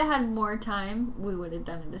if we would have had more time, we would have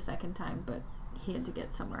done it a second time, but he had to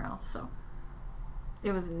get somewhere else, so.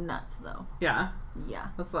 It was nuts, though. Yeah? Yeah.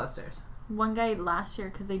 That's a lot of stairs. One guy last year,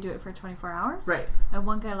 because they do it for 24 hours. Right. And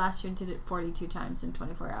one guy last year did it 42 times in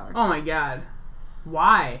 24 hours. Oh my god.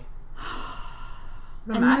 Why?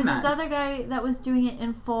 And there was this other guy that was doing it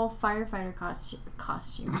in full firefighter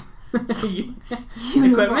costume.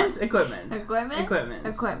 Equipment.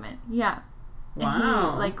 Yeah.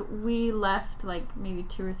 Wow. And we left maybe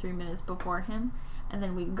 2 or 3 minutes before him, and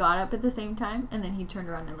then we got up at the same time, and then he turned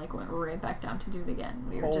around and went right back down to do it again.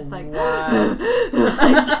 We were just dying.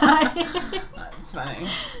 That's funny.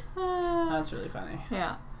 That's really funny.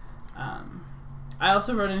 Yeah. I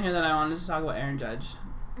also wrote in here that I wanted to talk about Aaron Judge.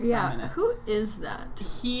 Yeah, who is that?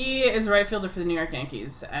 He is a right fielder for the New York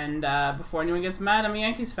Yankees, and before anyone gets mad, I'm a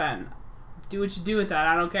Yankees fan. Do what you do with that,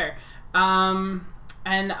 I don't care. And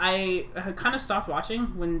I kind of stopped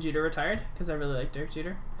watching when Jeter retired, because I really like Derek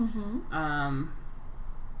Jeter. Mm-hmm.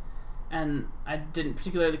 And I didn't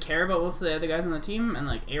particularly care about most of the other guys on the team, and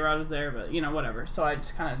A-Rod was there, but whatever. So I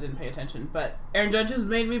just kind of didn't pay attention. But Aaron Judge has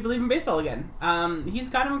made me believe in baseball again. He's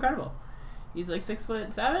kind of incredible. He's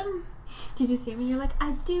 6'7". Did you see him and you're like,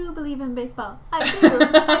 I do believe in baseball.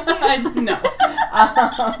 I do. No.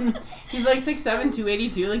 He's 6'7",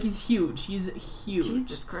 282. He's huge. He's huge.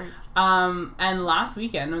 Jesus Christ. And last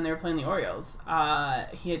weekend when they were playing the Orioles,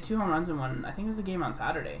 he had 2 home runs in one. I think it was a game on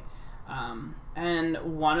Saturday. And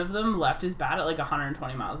one of them left his bat at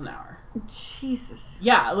 120 miles an hour. Jesus.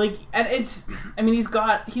 Yeah, and it's, he's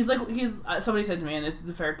somebody said to me, and it's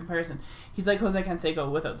the fair comparison, he's like Jose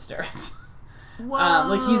Canseco without steroids.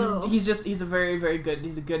 Whoa. He's a very, very good,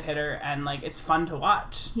 he's a good hitter, and it's fun to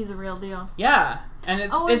watch. He's a real deal. Yeah, and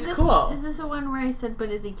it's cool. Is this the one where I said, but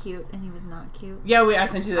is he cute? And he was not cute? Yeah, I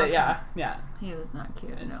sent you that, okay. Yeah. He was not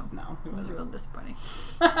cute, No, it was real disappointing.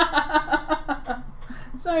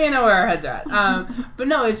 So you know where our heads are at. But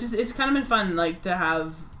no, it's kind of been fun, to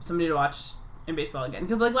have somebody to watch in baseball again.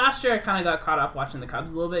 Because, last year I kind of got caught up watching the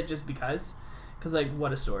Cubs a little bit just because,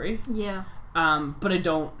 what a story. Yeah. But I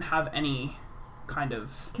don't have any kind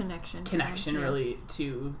of connection really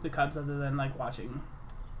to the Cubs other than watching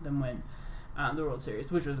them win the World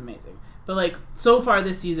Series, which was amazing. But so far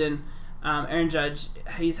this season, Aaron Judge,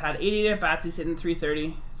 he's had 88 at bats, he's hitting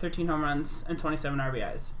 .330, 13 home runs, and 27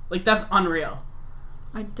 RBIs. That's unreal.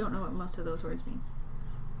 I don't know what most of those words mean.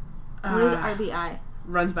 What is RBI?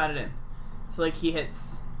 Runs batted in. So he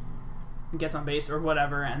hits, gets on base or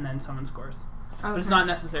whatever, and then someone scores. Okay. But it's not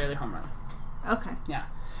necessarily home run. Okay. Yeah.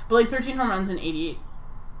 But 13 home runs and 88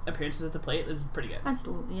 appearances at the plate is pretty good. That's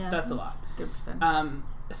a lot. Good percentage.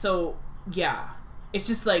 So yeah, it's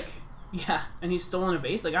just yeah, and he's stolen a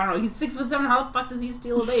base. I don't know. He's 6'7". How the fuck does he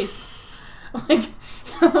steal a base?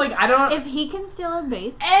 I don't. If he can steal a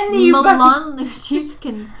base, Milan Lucic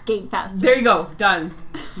can skate faster. There you go. Done.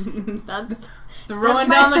 That's throwing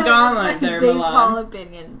down the gauntlet that's my there, baseball Milan.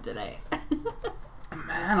 Opinion today.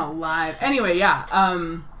 Man alive. Anyway, yeah.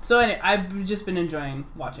 So I've just been enjoying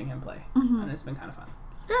watching him play, and it's been kind of fun.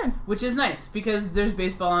 Good. Which is nice because there's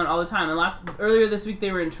baseball on all the time. And earlier this week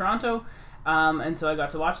they were in Toronto, and so I got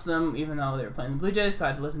to watch them even though they were playing the Blue Jays. So I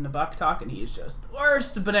had to listen to Buck talk, and he's just the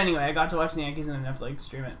worst. But anyway, I got to watch the Yankees and enough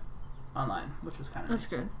stream it online, which was kind of nice.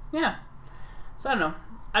 That's good. Yeah. So I don't know.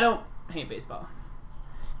 I don't hate baseball.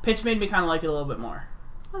 Pitch made me kind of like it a little bit more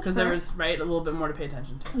because there was a little bit more to pay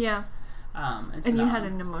attention to. Yeah. And you had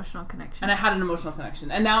an emotional connection. And I had an emotional connection.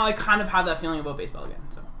 And now I kind of have that feeling about baseball again,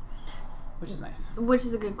 so which is nice. Which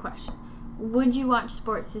is a good question. Would you watch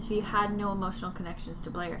sports if you had no emotional connections to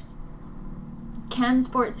players? Can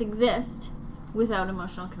sports exist without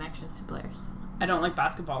emotional connections to players? I don't like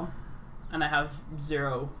basketball, and I have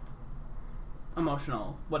zero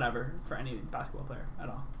emotional whatever for any basketball player at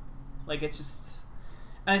all. It's just,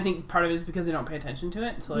 and I think part of it is because I don't pay attention to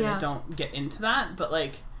it, so I don't get into that. But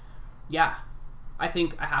yeah, I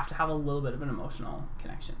think I have to have a little bit of an emotional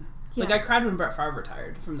connection. Yeah. I cried when Brett Favre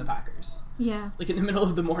retired from the Packers. Yeah. In the middle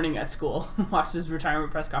of the morning at school, watched his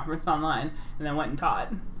retirement press conference online, and then went and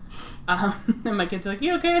taught. And my kids were like,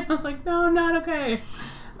 "You okay?" And I was like, "No, I'm not okay."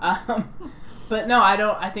 But no, I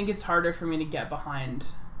don't. I think it's harder for me to get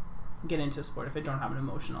into a sport if I don't have an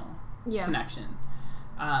emotional connection.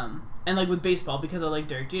 And with baseball, because I like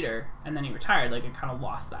Derek Jeter, and then he retired, I kind of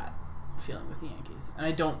lost that feeling with the Yankees. And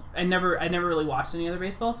I never really watched any other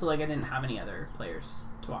baseball, so I didn't have any other players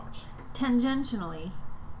to watch. Tangentially,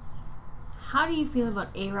 how do you feel about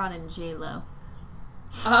A-Rod and J-Lo?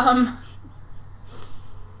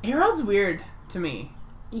 A-Rod's weird to me.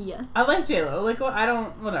 Yes. I like J-Lo. Like, I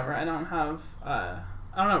don't have a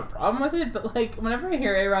problem with it, but like whenever I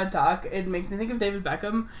hear A-Rod talk, it makes me think of David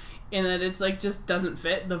Beckham, in that it's like just doesn't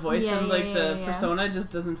fit. The voice and like the persona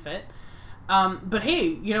just doesn't fit. But hey,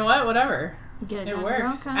 you know what? Whatever. It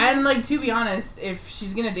works. And like, to be honest, if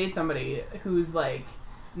she's gonna date somebody who's like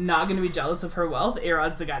not gonna be jealous of her wealth,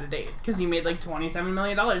 A-Rod's the guy to date, because he made like $27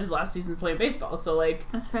 million last season playing baseball. So like,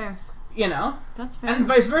 that's fair. You know, that's fair. And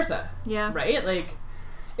vice versa. Yeah. Right. Like,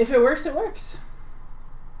 if it works, it works.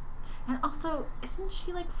 And also, isn't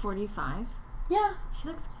she like 45? Yeah. She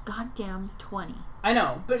looks goddamn 20. I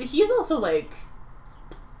know, but he's also like,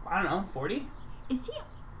 I don't know, 40? Is he?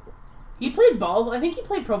 He played ball. I think he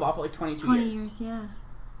played pro ball for like 22 20 years. 20 years, yeah.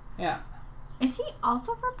 Yeah. Is he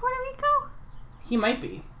also from Puerto Rico? He might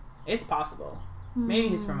be. It's possible. Maybe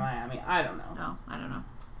he's from Miami. I don't know. Oh, I don't know.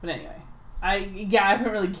 But anyway. I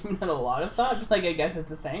haven't really given it a lot of thought. Like, I guess it's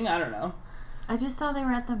a thing. I don't know. I just saw they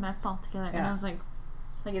were at the Met Ball together, and I was like,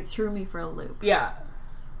 it threw me for a loop. Yeah.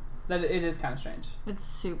 That it is kind of strange. It's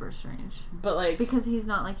super strange. But like, because he's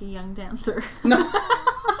not like a young dancer. No.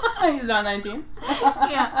 He's not 19.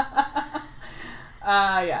 Yeah.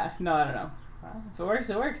 Yeah. No, I don't know. If it works,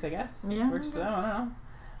 it works, I guess. Yeah. It works for them. I don't know.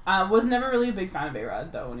 Was never really a big fan of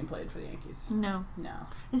A-Rod, though, when he played for the Yankees. No. No.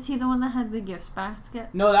 Is he the one that had the gift basket?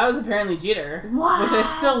 No, that was apparently Jeter. What? Which I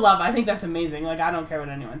still love. I think that's amazing. Like, I don't care what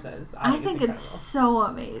anyone says. I think it's so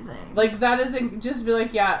amazing. Like, that isn't just be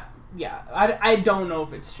like, yeah. I don't know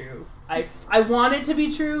if it's true. I want it to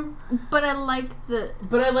be true. But I like that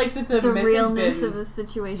the realness of the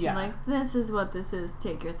situation. Yeah. Like, this is what this is.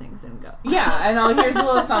 Take your things and go. Yeah, and here's a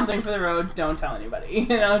little something for the road. Don't tell anybody.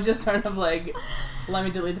 You know, just sort of like, let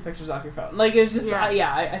me delete the pictures off your phone. Like, it's just,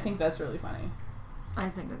 I think that's really funny. I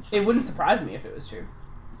think that's funny. It wouldn't surprise me if it was true,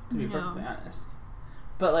 to be perfectly honest.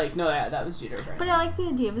 But, like, no, that was Jeter. But I like the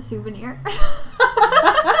idea of a souvenir.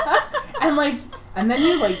 And then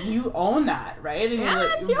you own that, right? And yeah, you're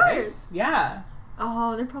like, it's yours. Yeah.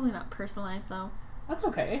 Oh, they're probably not personalized, though. That's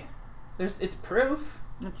okay. It's proof.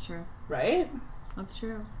 That's true. Right? That's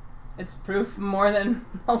true. It's proof more than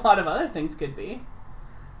a lot of other things could be.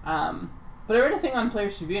 But I read a thing on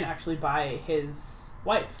Players Tribune, actually, by his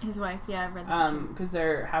wife. His wife, yeah, I read that too. Because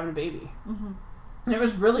they're having a baby. Mm-hmm. And it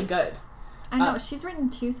was really good. I know, she's written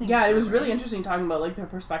 2 things. Yeah, it was really interesting talking about, like, the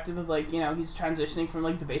perspective of, like, you know, he's transitioning from,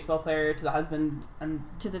 like, the baseball player to the husband and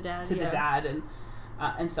to the dad, the dad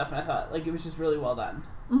and stuff, and I thought, like, it was just really well done.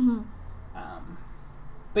 Mm-hmm.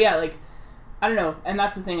 But yeah, like, I don't know, and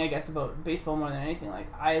that's the thing, I guess, about baseball more than anything. Like,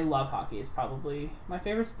 I love hockey. It's probably my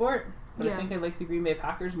favorite sport, but I think I like the Green Bay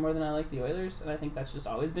Packers more than I like the Oilers, and I think that's just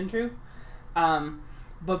always been true.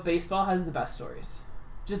 But baseball has the best stories.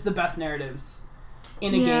 Just the best narratives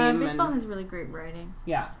in a game. Yeah, baseball has really great writing.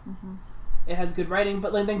 Yeah. Mm-hmm. It has good writing,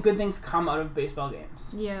 but like, then good things come out of baseball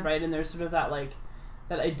games. Yeah. Right? And there's sort of that, like,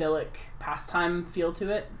 that idyllic pastime feel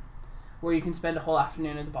to it, where you can spend a whole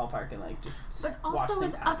afternoon at the ballpark and, like, just But also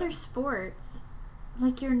with other sports,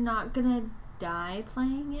 like, you're not gonna die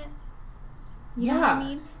playing it. You know what I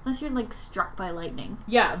mean? Unless you're, like, struck by lightning.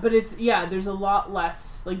 Yeah, but there's a lot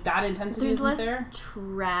less, like, that intensity isn't there. There's less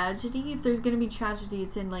tragedy. If there's going to be tragedy,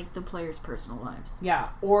 it's in, like, the players' personal lives. Yeah,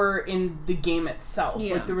 or in the game itself,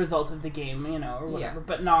 like, the result of the game, you know, or whatever. Yeah.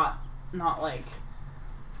 But not, like,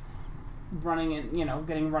 running and, you know,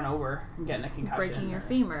 getting run over and getting a concussion. Breaking your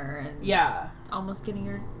femur and almost getting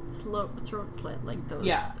your throat slit, like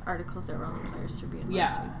those articles that were on the Players Tribune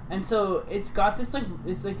last week. And so it's got this, like,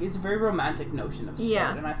 it's a very romantic notion of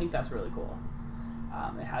sport, and I think that's really cool.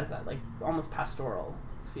 It has that, like, almost pastoral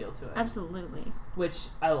feel to it. Absolutely. Which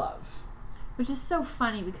I love. Which is so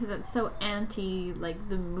funny because it's so anti, like,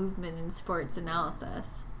 the movement in sports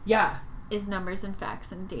analysis. Yeah. Is numbers and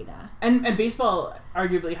facts and data. And baseball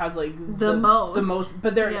arguably has, like, the most,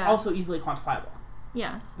 but they're also easily quantifiable.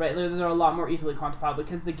 Yes. Right? They're a lot more easily quantifiable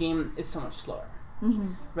because the game is so much slower.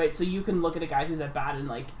 Mm-hmm. Right? So you can look at a guy who's at bat and,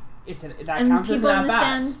 like, counts as an at bat. And people in the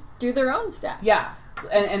stands do their own stats. Yeah.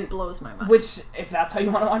 And blows my mind. Which, if that's how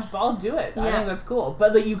you want to watch ball, do it. I think that's cool.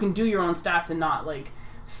 But, like, you can do your own stats and not, like,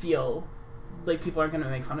 feel like people are going to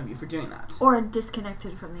make fun of you for doing that. Or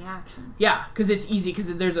disconnected from the action. Yeah, because it's easy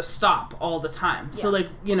because there's a stop all the time. Yeah. So, like,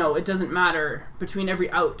 you know, it doesn't matter. Between every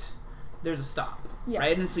out, there's a stop. Yeah.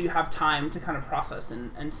 Right? And so you have time to kind of process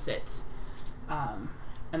and sit. And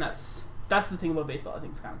that's the thing about baseball I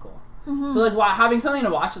think is kind of cool. Mm-hmm. So, like, having something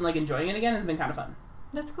to watch and, like, enjoying it again has been kind of fun.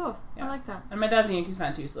 That's cool. Yeah. I like that. And my dad's a Yankees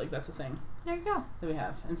fan too, so, like, that's a thing. There you go. That we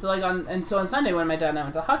have. And so, like, on Sunday when my dad and I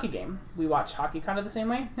went to a hockey game, we watched hockey kind of the same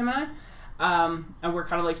way, him and I. And we're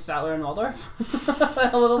kind of like Statler and Waldorf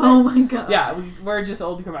a little bit. Oh my god. Yeah, we're just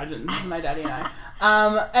old curmudgeons, my daddy and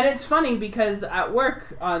And it's funny because at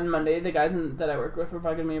work on Monday, the guys that I work with were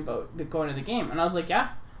bugging me about going to the game. And I was like,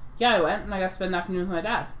 yeah, I went. And I got to spend an afternoon with my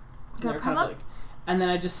dad. And they were kind of like... And then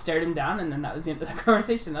I just stared him down, and then that was the end of the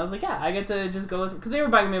conversation. I was like, yeah, I get to just go with... Because they were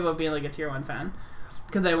bugging me about being, like, a Tier 1 fan.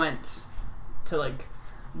 Because I went to, like,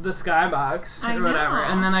 the Skybox or whatever.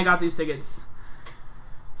 And then I got these tickets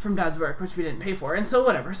from Dad's work, which we didn't pay for. And so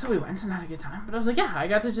whatever. So we went and had a good time. But I was like, yeah, I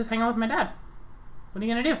got to just hang out with my dad. What are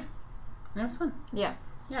you going to do? And it was fun. Yeah.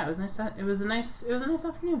 Yeah, it was nice. It was a nice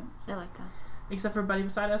afternoon. I like that. Except for a buddy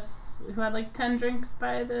beside us who had, like, 10 drinks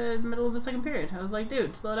by the middle of the second period. I was like,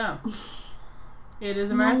 dude, slow down. It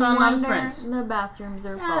is a marathon, not a sprint. The bathrooms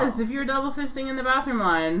are full. Yes, if you're double fisting in the bathroom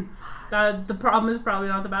line, the problem is probably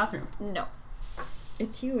not the bathroom. No.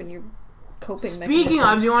 It's you and your coping Speaking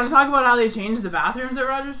of, do you want to talk about how they changed the bathrooms at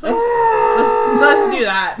Rogers Place? let's do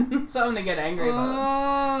that. Something to get angry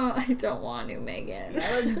about. I don't want to, Megan. Yeah,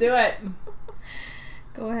 let's do it.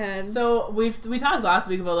 Go ahead. So we talked last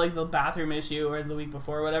week about like the bathroom issue, or the week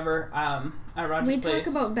before, whatever. At Rogers Place. We talk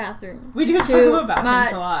about bathrooms. We do talk about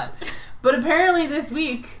bathrooms a lot. But apparently this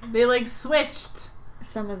week they like switched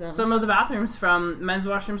some of the bathrooms from men's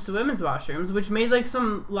washrooms to women's washrooms, which made like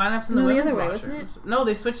some lineups in the women's the other way, washrooms. Wasn't it? No,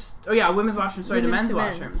 they switched. Oh yeah, women's washrooms. Sorry, to men's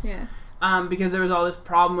washrooms. Yeah. Because there was all this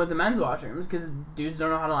problem with the men's washrooms because dudes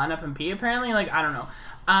don't know how to line up and pee. Apparently, like I don't know.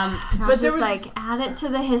 But there was like add it to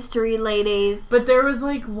the history, ladies. But there was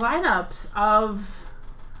like lineups of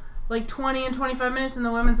like 20 and 25 minutes in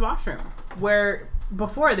the women's washroom, where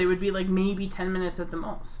before they would be like maybe 10 minutes at the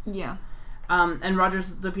most. Yeah. And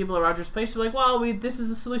the people at Rogers Place were like, well, this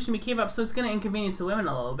is a solution we came up, so it's going to inconvenience the women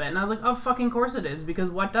a little bit. And I was like, oh, fucking course it is, because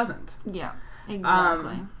what doesn't? Yeah,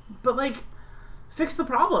 exactly. But, like, fix the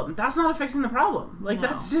problem. That's not fixing the problem. Like,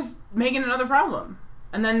 that's just making another problem.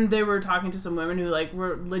 And then they were talking to some women who, like,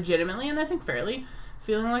 were legitimately, and I think fairly,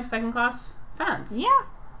 feeling like second-class fans. Yeah.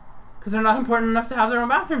 Because they're not important enough to have their own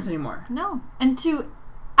bathrooms anymore. No. And to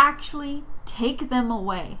actually take them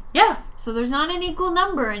away. Yeah. So there's not an equal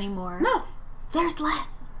number anymore. No. There's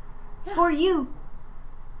less for you.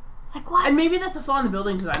 Like what? And maybe that's a flaw in the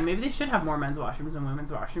building design. Maybe they should have more men's washrooms than women's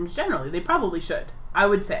washrooms. Generally, they probably should. I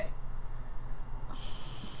would say.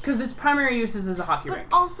 Because its primary use is as a hockey rink.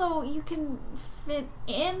 But also, you can fit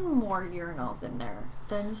in more urinals in there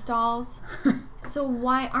than stalls. So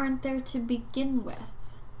why aren't there to begin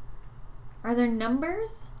with? Are there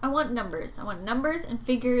numbers? I want numbers. I want numbers and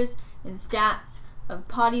figures and stats of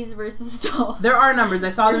potties versus stalls. There are numbers.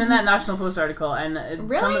 I saw them in that National Post article, and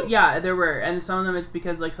really, there were, and some of them it's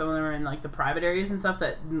because like some of them are in like the private areas and stuff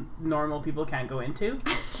that normal people can't go into.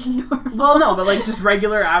 Well, no, but like just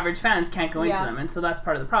regular average fans can't go into them, and so that's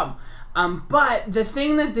part of the problem. But the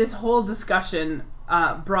thing that this whole discussion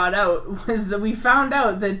brought out was that we found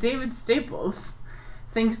out that David Staples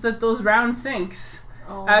thinks that those round sinks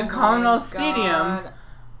at Commonwealth Stadium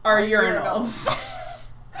are urinals.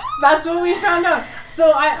 That's what we found out. So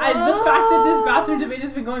the fact that this bathroom debate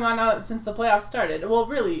has been going on now since the playoffs started, well,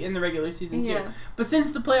 really in the regular season too, but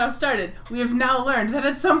since the playoffs started, we have now learned that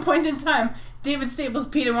at some point in time, David Staples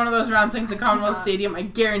peed in one of those round sinks at Commonwealth Stadium. I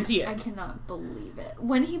guarantee it. I cannot believe it.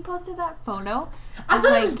 When he posted that photo, I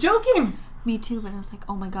thought he was joking. Me too, but I was like,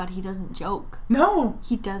 oh my god, he doesn't joke. No.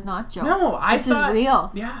 He does not joke. No, this is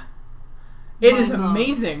real. Yeah. It is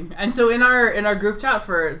amazing. And so in our group chat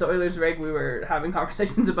for the Oilers Reg, we were having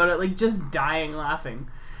conversations about it, like just dying laughing.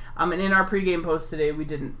 And in our pregame post today,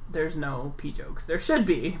 there's no pee jokes. There should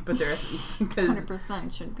be, but there isn't.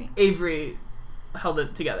 100% should be. Avery held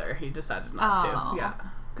it together. He decided not to. Yeah.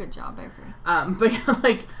 Good job, Avery. But yeah,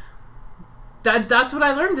 like, that's what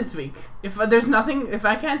I learned this week. If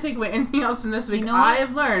I can't take away anything else from this week, I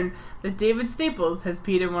have learned that David Staples has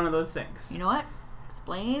peed in one of those sinks. You know what?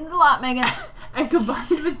 Explains a lot, Megan. And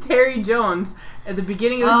combined with Terry Jones at the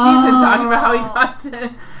beginning of the season talking about how he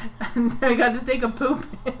got to take a poop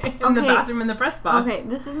in the bathroom in the press box. Okay,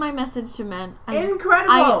 this is my message to men.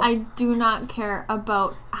 Incredible! I do not care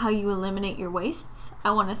about how you eliminate your wastes.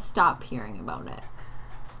 I want to stop hearing about it.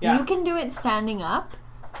 Yeah. You can do it standing up.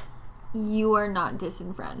 You are not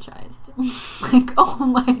disenfranchised. Like, oh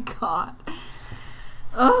my god.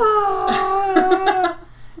 Oh.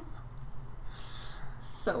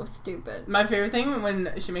 So stupid. My favorite thing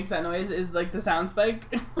when she makes that noise is like the sound spike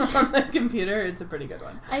on the computer. It's a pretty good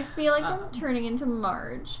one. I feel like I'm turning into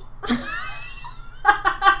Marge. Well,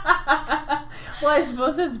 I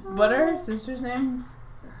suppose it's what are her sisters' names?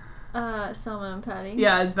 Selma and Patty.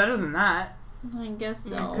 Yeah, it's better than that. I guess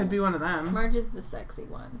so. It could be one of them. Marge is the sexy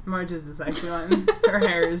one. Marge is the sexy one. Her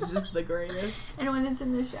hair is just the greatest. And when it's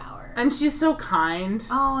in the shower. And she's so kind.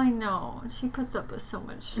 Oh, I know. She puts up with so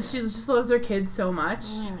much shit. She just loves her kids so much.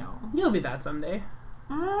 I know. You'll be that someday.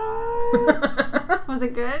 Was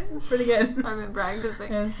it good? It's pretty good. I've been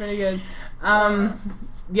practicing. Yeah, it's pretty good.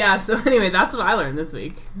 Yeah, so anyway, that's what I learned this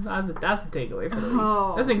week. That's a takeaway for the week.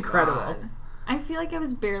 Oh, That's incredible. God. I feel like I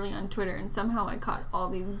was barely on Twitter, and somehow I caught all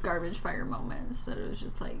these garbage fire moments that it was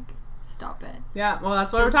just like, stop it. Yeah, well,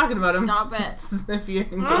 that's why we're talking about him. Stop it. In case you're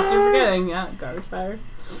forgetting, yeah, garbage fire.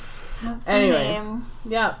 That's Anyway. the name.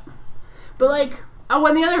 Yeah, but like,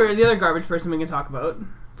 and the other garbage person we can talk about,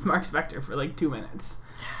 it's Mark Spector for like 2 minutes.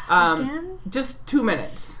 Again? Just 2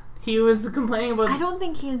 minutes. He was complaining about. I don't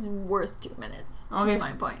think he's worth 2 minutes. Okay, Is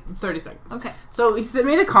my point. 30 seconds. Okay. So he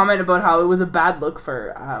made a comment about how it was a bad look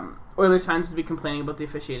for Oilers fans to be complaining about the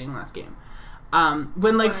officiating last game.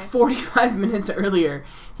 When like 45 minutes earlier,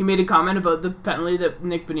 he made a comment about the penalty that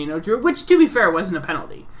Nick Bonino drew, which to be fair wasn't a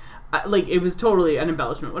penalty. Like it was totally an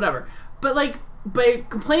embellishment, whatever. But like by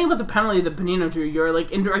complaining about the penalty that Bonino drew, you're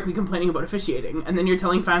like indirectly complaining about officiating, and then you're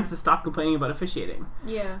telling fans to stop complaining about officiating.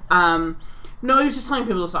 Yeah. No, he was just telling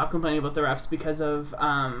people to stop complaining about the refs because of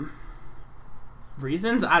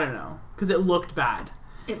reasons. I don't know, because it looked bad.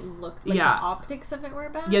 It looked like the optics of it were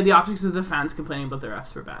bad? Yeah, the optics of the fans complaining about the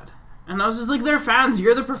refs were bad. And I was just like, they're fans,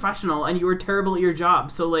 you're the professional, and you were terrible at your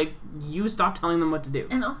job, so, like, you stop telling them what to do.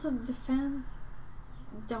 And also, the fans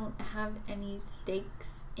don't have any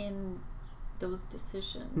stakes in those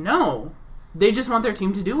decisions. No. They just want their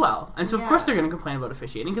team to do well. And so, of course, they're going to complain about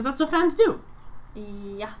officiating, because that's what fans do.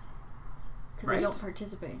 Yeah. Because Right? they don't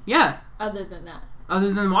participate. Yeah. Other than that.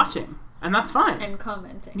 Other than watching. And that's fine. And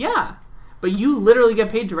commenting. Yeah. But you literally get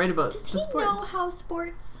paid to write about Does the he sports. know how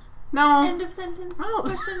sports... No. End of sentence? Oh.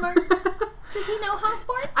 Question mark. Does he know how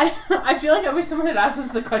sports? I feel like I wish someone had asked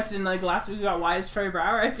us the question like last week about why is Troy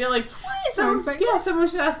Brower. I feel like Why is Mark Spector? Yeah, someone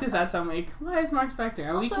should ask us that some week. Why is Mark Spector?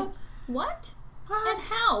 And Also, what? What? And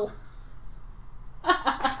how?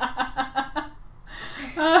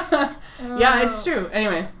 Yeah, it's true.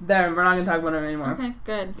 Anyway, there, we're not gonna talk about him anymore. Okay,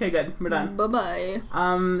 good. Okay, good. We're done. Bye-bye.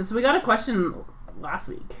 So we got a question last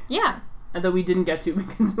week. Yeah. That we didn't get to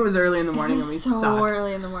because it was early in the morning and we so sucked.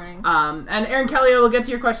 early in the morning. And Aaron Kelly, will get to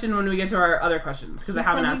your question when we get to our other questions because I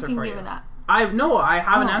have an answer for you. You can give it up. I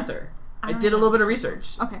have an answer. I did a little bit of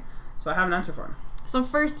research. Okay. So I have an answer for him. So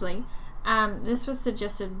firstly, this was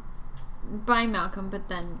suggested by Malcolm, but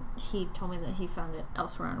then he told me that he found it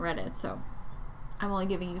elsewhere on Reddit. So I'm only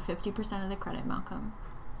giving you 50% of the credit, Malcolm.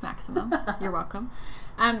 Maximum. You're welcome.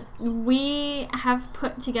 We have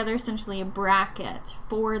put together essentially a bracket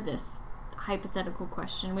for this hypothetical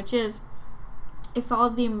question, which is if all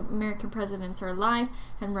of the American presidents are alive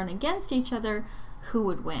and run against each other, who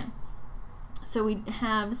would win? So we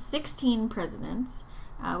have 16 presidents.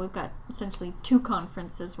 We've got essentially 2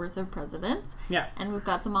 conferences worth of presidents. Yeah. And we've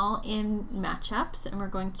got them all in matchups, and we're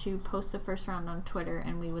going to post the first round on Twitter,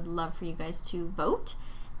 and we would love for you guys to vote.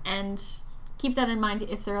 And keep that in mind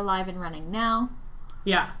if they're alive and running now.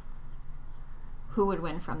 Yeah. Who would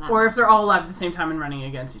win from that Or matchup? if they're all alive at the same time and running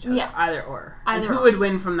against each other. Yes. Either or. Either and who or. would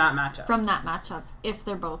win from that matchup? From that matchup, if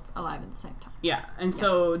they're both alive at the same time. Yeah. And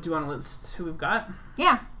so, do you want to list who we've got?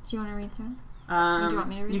 Yeah. Do you want to read through them? Or do you want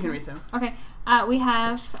me to read You can them? read them. Okay. We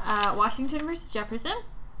have Washington versus Jefferson,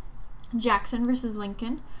 Jackson versus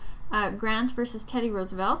Lincoln, Grant versus Teddy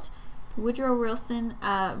Roosevelt, Woodrow Wilson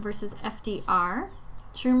versus FDR,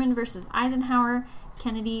 Truman versus Eisenhower,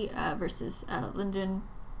 Kennedy versus Lyndon.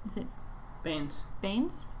 Is it Baines.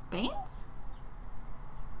 Baines? Baines?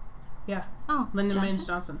 Yeah. Oh, Lyndon Johnson? Baines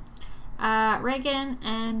Johnson. Reagan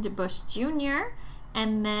and Bush Jr.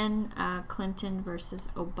 And then Clinton versus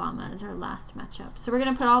Obama is our last matchup. So we're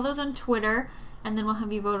going to put all those on Twitter, and then we'll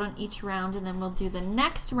have you vote on each round, and then we'll do the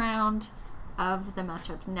next round of the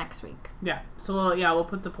matchups next week. Yeah. So, we'll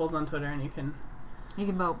put the polls on Twitter, and you can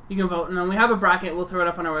vote. You can vote. And then we have a bracket. We'll throw it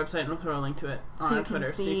up on our website, and we'll throw a link to it on our Twitter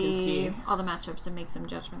so you can see all the matchups and make some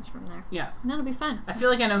judgments from there. Yeah. And that'll be fun. I feel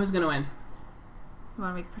like I know who's going to win. You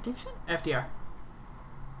want to make a prediction? FDR.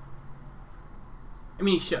 I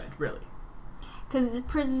mean, he should, really. Because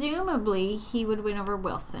presumably he would win over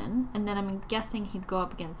Wilson, and then I'm guessing he'd go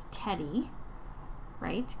up against Teddy,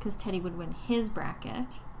 right? Because Teddy would win his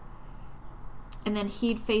bracket. And then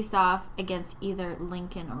he'd face off against either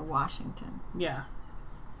Lincoln or Washington. Yeah.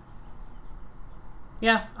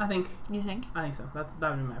 Yeah, I think. You think? I think so. That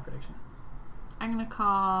would be my prediction. I'm going to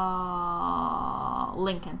call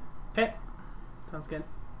Lincoln. Okay. Sounds good.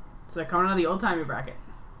 So they're coming out of the old-timey bracket.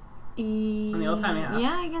 On the old-timey half.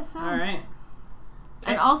 Yeah, I guess so. All right.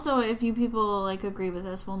 And also, if you people like agree with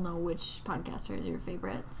us, we'll know which podcaster is your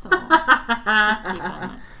favorite. So just keep that in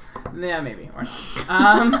mind. Yeah, maybe or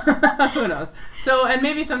not. Who knows? So, and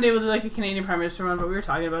maybe someday we'll do like a Canadian Prime Minister one. But we were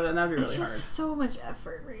talking about it, and that'd be really It's just hard. so much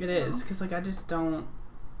effort right It now. is because like I just don't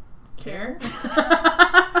care.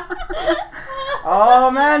 Oh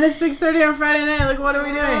man, it's 6:30 on Friday night. Like, what are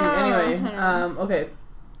we doing? Anyway, okay.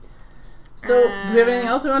 So, do we have anything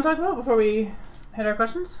else we want to talk about before we hit our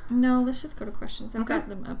questions? No, let's just go to questions. I've Okay. got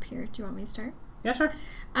them up here. Do you want me to start? Yeah, sure.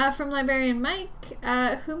 From Librarian Mike,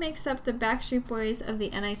 who makes up the Backstreet Boys of the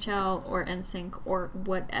NHL or NSYNC or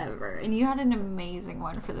whatever? And you had an amazing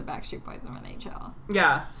one for the Backstreet Boys of NHL.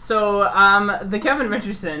 Yeah. So, the Kevin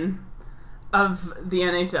Richardson of the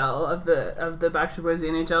NHL of the Backstreet Boys of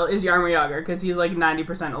the NHL is Jaromir Jagr because he's like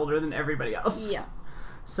 90% older than everybody else. Yeah.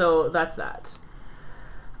 So that's that.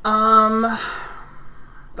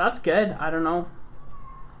 That's good. I don't know.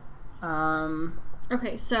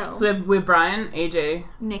 Okay, so So we have Brian, AJ,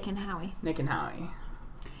 Nick and Howie. Nick, and Howie.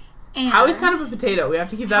 And Howie's kind of a potato. We have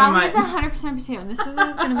to keep that in Howie's mind. 100% potato, and this is what I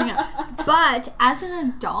was going to bring up. But as an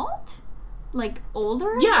adult, like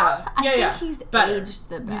older Yeah, adult, I think he's Better. aged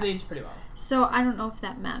the best. He's aged pretty well. So I don't know if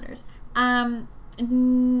that matters.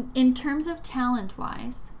 In terms of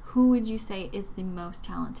talent-wise, who would you say is the most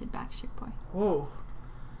talented Backstreet Boy? Whoa.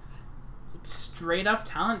 Straight up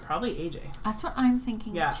talent, probably AJ. That's what I'm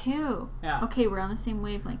thinking too. Yeah. Okay, we're on the same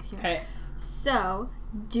wavelength here. Okay. So,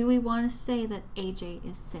 do we want to say that AJ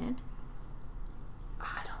is Sid?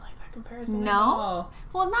 I don't like that comparison No? at all.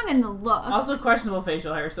 Well, not in the looks. Also questionable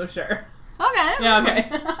facial hair, so sure. Okay. Yeah, that's okay.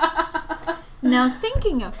 fine. Now,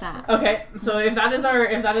 thinking of that. Okay, so if that is our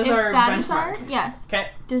benchmark. Yes. Okay.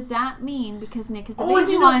 Does that mean, because Nick is the Oh,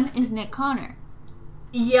 baby you know- one, is Nick Connor?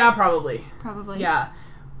 Yeah, probably. Probably. Yeah.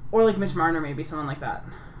 Or like Mitch Marner, maybe, someone like that.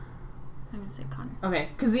 I'm going to say Connor. Okay,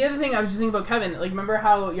 because the other thing I was just thinking about Kevin, like, remember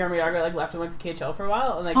how Jaromir Jagr like left and went to KHL for a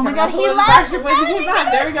while, and like, Oh my Kevin god, also he went to left! Backstreet Boys and came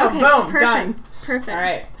back. There we go. Okay, Boom. perfect. Done. Perfect. All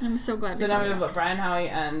right. I'm so glad So we now did we have that. what, Brian, Howie,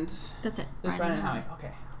 and That's it. there's Brian and Howie.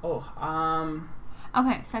 Okay. Oh.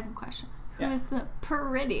 Okay, second question. Who Yeah. is the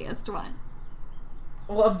prettiest one?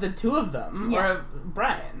 Well, of the two of them, or Yes. of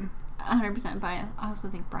Brian. 100%, but I also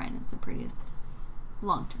think Brian is the prettiest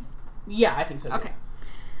long term. Yeah, I think so too. Okay.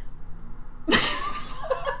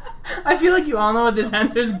 I feel like you all know what this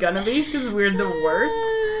answer is gonna be because we're the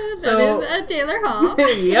worst. That is Taylor Hall.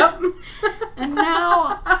 Yep. And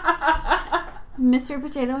now, Mr.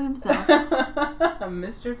 Potato himself.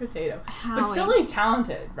 Mr. Potato. Howie. But still, like,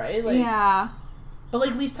 talented, right? Like, Yeah. But,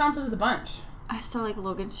 like, least talented of the bunch. I still like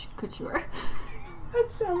Logan Couture.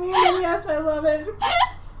 That's so mean. Yes, I love it.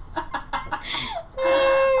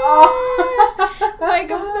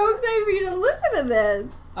 Mike, I'm so excited for you to listen to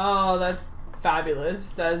this. Oh, that's fabulous.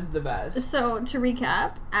 That's the best. So, to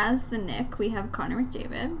recap, as the Nick, we have Connor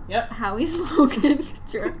McDavid. Yep. Howie's Logan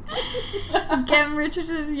Couture. Kevin Richards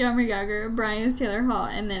is Jaromir Jagr. Brian is Taylor Hall.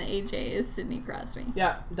 And then AJ is Sidney Crosby.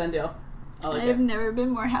 Yeah, done deal. I like I've it. never been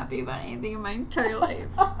more happy about anything in my entire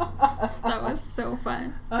life. That was so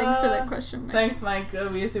fun. Thanks for that question, Mike. Thanks, Mike.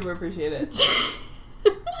 We super appreciate it.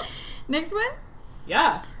 Next one.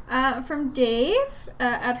 Yeah. From Dave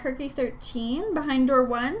at Herky13, behind door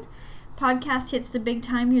 1. Podcast hits the big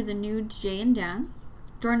time. You're the new Jay and Dan.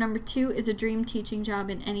 Door number 2 is a dream teaching job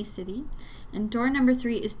in any city. And door number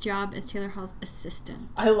 3 is job as Taylor Hall's assistant.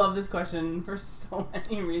 I love this question for so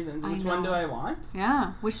many reasons. Which one do I want?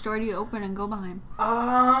 Yeah. Which door do you open and go behind?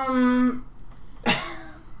 I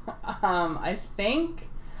think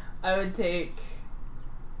I would take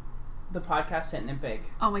the podcast hitting it big.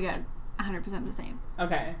 Oh my god. 100% the same.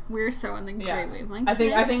 Okay. We're so on the Yeah. great wavelength. I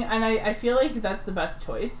think, and I feel like that's the best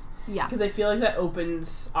choice. Yeah. Because I feel like that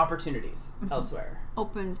opens opportunities elsewhere.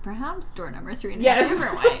 Opens perhaps door number 3 in Yes. a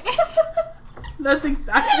different way. That's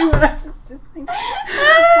exactly what I was just thinking.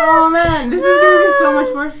 Oh man, this is gonna be so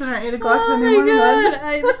much worse than our 8 o'clock Sunday morning one.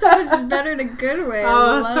 It's so much better in a good way. I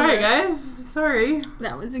Oh, love sorry it. guys. Sorry.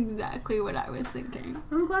 That was exactly what I was thinking.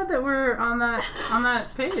 I'm glad that we're on that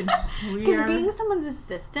page. Because being someone's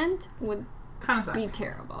assistant would kind of suck. be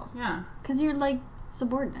terrible. Yeah. Because you're like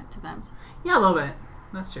subordinate to them. Yeah, a little bit.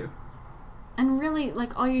 That's true. And really,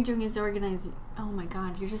 like, all you're doing is organize. Oh my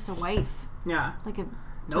god, you're just a wife. Yeah. Like a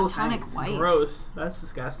No platonic thanks. wife. Gross. That's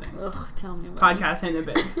disgusting. Ugh, tell me about Podcast hitting a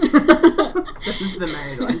bit. This is the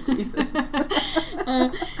married one. Jesus.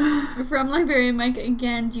 From Librarian Mike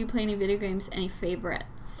again, do you play any video games? Any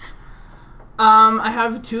favorites? I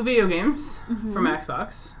have 2 video games from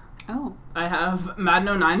Xbox. Oh, I have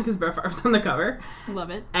Madden 09 because Brett Favre's on the cover, love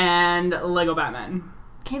it. and Lego Batman.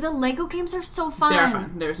 Okay, the Lego games are so fun. They're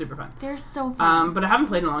fun. They're super fun. They're so fun. But I haven't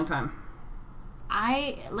played in a long time.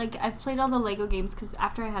 I've played all the Lego games because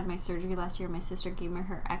after I had my surgery last year, my sister gave me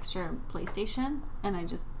her extra PlayStation, and I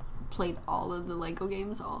just played all of the Lego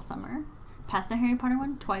games all summer. Passed the Harry Potter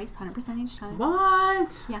one twice, 100% each time.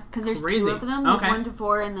 What? Yeah, because there's Crazy. 2 of them. There's Okay. 1 to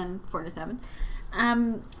 4 and then 4 to 7.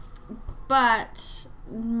 But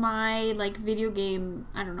my video game,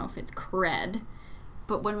 I don't know if it's cred,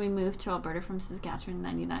 but when we moved to Alberta from Saskatchewan in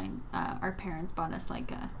 99, our parents bought us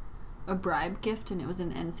a bribe gift, and it was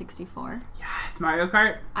an N64. Yes, Mario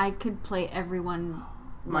Kart. I could play everyone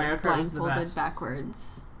Mario Kart was the blindfolded best.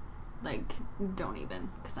 backwards. Don't even,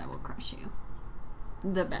 because I will crush you.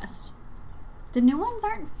 The best. The new ones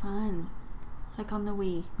aren't fun. On the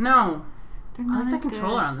Wii. No. They're I not like as the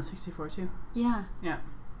controller good. on the 64 too. Yeah. Yeah.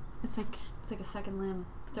 It's like a second limb.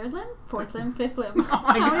 3rd limb? 4th limb? 5th limb? Oh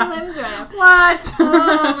my How God. many limbs do I have? What?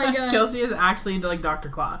 Oh my God. Kelsey is actually like Dr.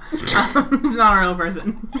 Claw. He's not a real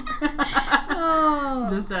person. Oh.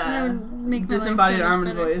 Just that would make my life so disembodied much arm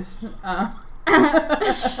and better. voice.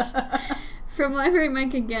 From Library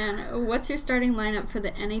Mike again, what's your starting lineup for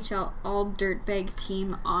the NHL All Dirtbag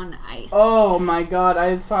team on ice? Oh my God,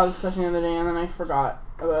 I saw this question the other day and then I forgot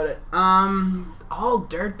about it. All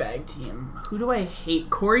dirtbag team. Who do I hate?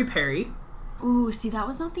 Corey Perry. Ooh, see, that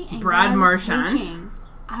was not the angle Brad I was Marchand. taking.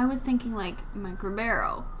 I was thinking Mike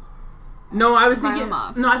Ribeiro. No, I was thinking.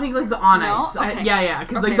 Varlamov. No, I think the on No? ice. Okay. Yeah,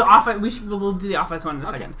 because Okay, the okay. off ice. We'll do the off ice one in a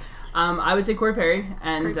Okay. second. I would say Corey Perry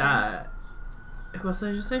and Corey Perry. who else did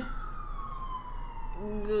I just say?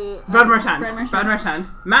 Brad Brad Marchand. Brad Marchand. Brad Marchand.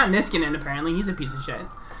 Matt Niskanen, apparently. He's a piece of shit.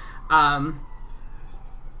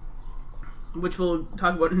 Which we'll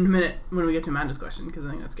talk about in a minute when we get to Amanda's question, because I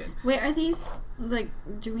think that's good. Wait, are these,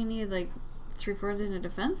 do we need, 3 forwards and a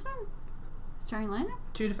defenseman? Starting lineup?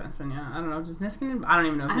 2 defensemen, yeah. I don't know. Does Niskanen... I don't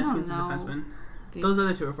even know if I don't Niskanen's a know. defenseman. These- Those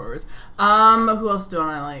other 2 are forwards. Who else don't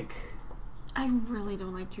I like? I really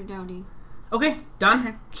don't like Drew Doughty. Okay, done.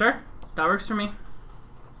 Okay. Sure. That works for me.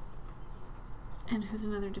 And who's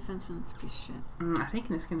another defenseman that's a piece of shit? I think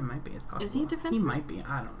Niskanen might be as possible. Is he a defenseman? He might be.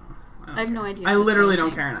 I don't know. I have no idea. I this literally guy's don't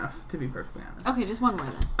name. care enough, to be perfectly honest. Okay, just one more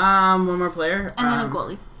then. One more player. And then a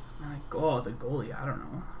goalie. The goalie. I don't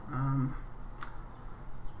know.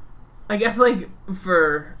 I guess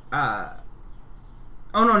for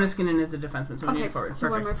oh no, Niskanen is a defenseman, so we need a forward. So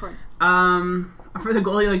one Perfect. more forward. For the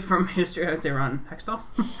goalie, from history, I would say Ron Hextall,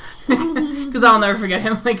 because I'll never forget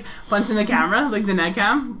him punching the camera, the net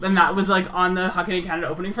cam, and that was on the Hockey Night Canada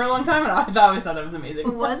opening for a long time, and I always thought that was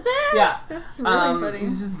amazing. Was it? Yeah. That's really funny.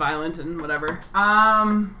 He's just violent and whatever.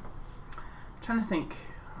 Trying to think.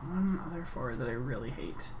 One other forward that I really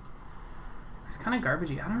hate. He's kind of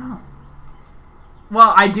garbagey. I don't know.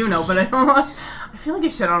 Well, I do know, but I don't know. I feel like I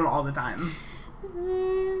shit on him all the time.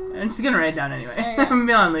 I'm just going to write it down anyway. Yeah.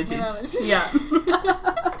 Milan Lucic. Yeah.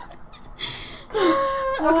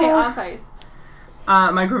 Okay, off ice.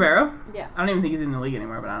 Mike Ribeiro. Yeah. I don't even think he's in the league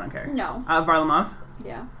anymore, but I don't care. No. Varlamov.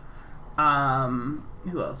 Yeah.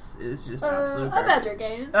 Who else is just absolute A garbage? Patrick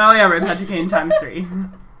Kane. Oh yeah, right, Patrick Kane times 3.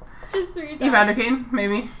 Just 3 times. Evander Kane,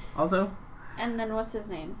 maybe, also. And then what's his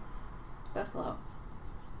name? Buffalo.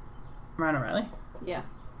 Ryan O'Reilly. Yeah.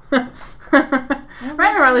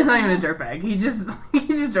 Ryan O'Reilly's not even a dirtbag. He just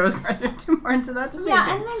throws Carter too more into that.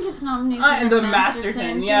 Yeah, and then gets nominated and for the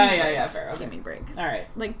Masterton. Yeah, fair. Okay. Give me a break. All right.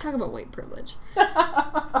 Talk about white privilege.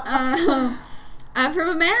 From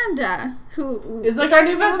Amanda, who It's is our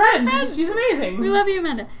new best friend. She's amazing. We love you,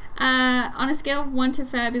 Amanda. On a scale of 1 to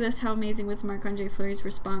fabulous, how amazing was Marc-Andre Fleury's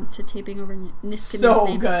response to taping over Niskanen's So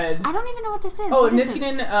name? good. I don't even know what this is. Oh, What is this?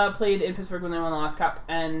 Niskanen played in Pittsburgh when they won the last cup,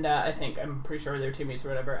 and I'm pretty sure they were teammates or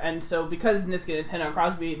whatever. And so because Niskanen's hit on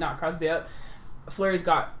Crosby, not Crosby out, Fleury's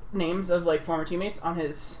got names of former teammates on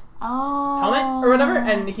his helmet or whatever,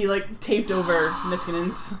 and he taped over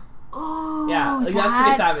Niskanen's. Oh, Yeah, that's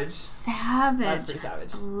pretty savage. Savage. That's pretty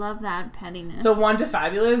savage. Love that pettiness. So 1 to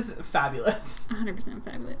fabulous. 100%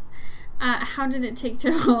 fabulous. How did it take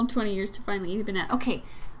till 20 years to finally eat a banana? Okay,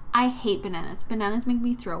 I hate bananas. Bananas make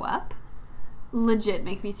me throw up. Legit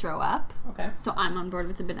make me throw up. Okay. So I'm on board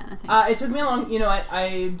with the banana thing. It took me a long...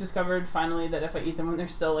 I discovered finally that if I eat them when they're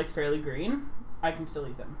still fairly green, I can still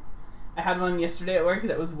eat them. I had one yesterday at work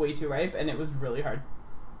that was way too ripe, and it was really hard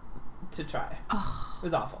to try. Ugh. It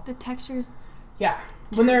was awful. The textures. Yeah.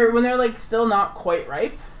 When they're still not quite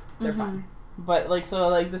ripe, they're Mhm. fine. But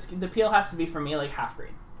the peel has to be for me half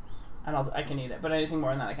green. And I can eat it, but anything more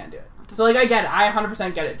than that I can't do it. So I get it. I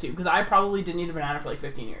 100% get it too, because I probably didn't eat a banana for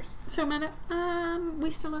 15 years. So Amanda, we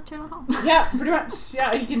still love Taylor Hall. Yeah, pretty much.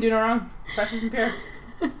 Yeah, you can do no wrong. Precious and pure.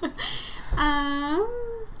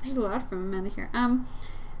 There's a lot from Amanda here.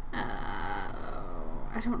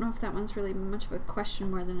 I don't know if that one's really much of a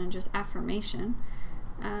question more than just affirmation.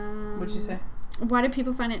 What'd she say? Why do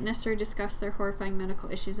people find it necessary to discuss their horrifying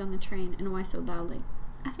medical issues on the train, and why so loudly?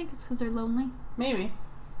 I think it's because they're lonely. Maybe.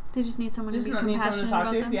 They just need someone to be compassionate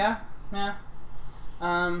about them. Yeah.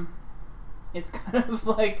 It's kind of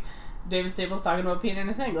like David Staples talking about peeing in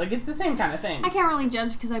a sink. Like, it's the same kind of thing. I can't really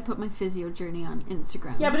judge because I put my physio journey on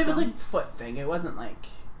Instagram. Yeah, but it was like foot thing. It wasn't like,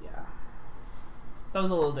 yeah. That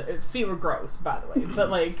was a little different. Feet were gross, by the way. But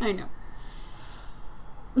like... I know.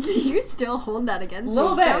 You still hold that against me,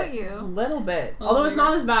 don't you? A little bit. Although it's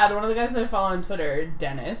not as bad. One of the guys that I follow on Twitter,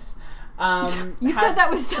 Dennis... you said that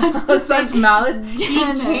with such malice. He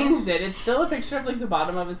changed it. It's still a picture of like the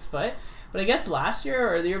bottom of his foot, but I guess last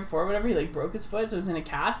year or the year before, whatever, he like broke his foot, so it was in a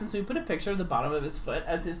cast, and so he put a picture of the bottom of his foot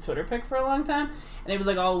as his Twitter pic for a long time, and it was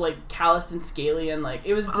like all like calloused and scaly, and like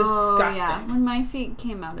it was disgusting. Yeah, when my feet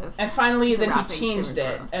came out of and finally then wrappings, he changed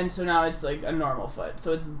it, gross. and so now it's like a normal foot,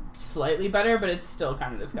 so it's slightly better, but it's still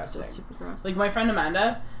kind of disgusting. It's still super gross. Like my friend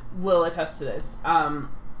Amanda will attest to this.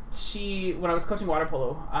 She, when I was coaching water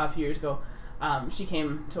polo a few years ago. She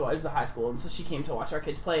came to, it was a high school, and so she came to watch our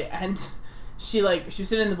kids play, and she was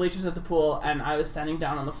sitting in the bleachers at the pool, and I was standing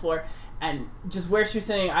down on the floor, and just where she was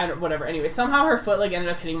sitting, whatever, anyway, somehow her foot, like,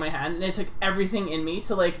 ended up hitting my hand, and it took everything in me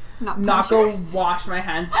to, like, not go wash my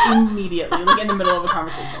hands immediately, like, in the middle of a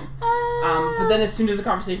conversation. But then as soon as the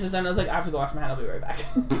conversation was done, I was like, I have to go wash my hand, I'll be right back.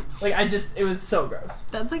 Like, it was so gross.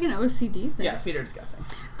 That's like an OCD thing. Yeah, feet are disgusting.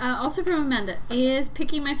 Also from Amanda, is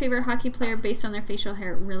picking my favorite hockey player based on their facial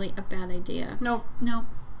hair really a bad idea? Nope.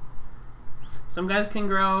 Some guys can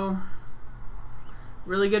grow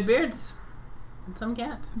really good beards, and some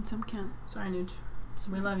can't. Sorry, Nuge.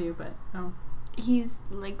 We love you, but no. He's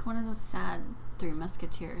like one of those sad Three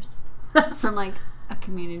Musketeers from like a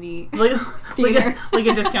community theater. like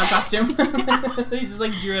a discount costume. He just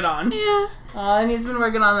like drew it on. Yeah. And he's been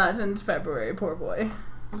working on that since February. Poor boy.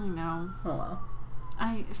 I know. Oh well.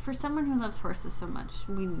 For someone who loves horses so much,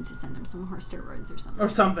 we need to send him some horse steroids or something. Or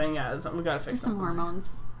something, yeah. We gotta fix just some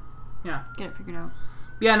hormones. Yeah. Get it figured out.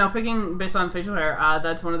 Yeah, no, picking based on facial hair,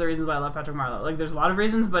 that's one of the reasons why I love Patrick Marleau. Like, there's a lot of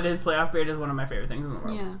reasons, but his playoff beard is one of my favorite things in the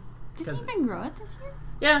world. Yeah. Did he even grow it this year?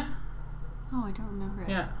 Yeah. Oh, I don't remember it.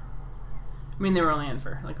 Yeah. I mean, they were only in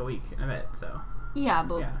for like a week and a bit, so. Yeah,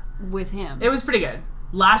 but with him. It was pretty good.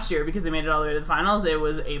 Last year, because they made it all the way to the finals, it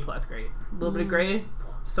was A+ grade. A little bit of gray,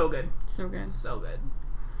 so good. So good. So good.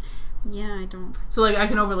 Yeah, I don't. So, like, I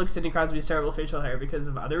can overlook Sidney Crosby's terrible facial hair because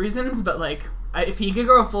of other reasons, but, like, if he could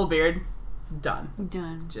grow a full beard, done.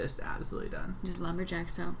 Just absolutely done. Just lumberjack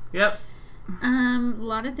style. Yep. A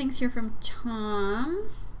lot of things here from Tom.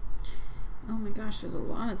 Oh my gosh, there's a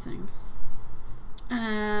lot of things.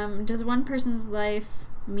 Does one person's life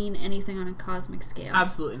mean anything on a cosmic scale?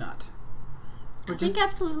 Absolutely not. I think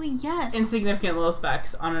absolutely yes. Insignificant little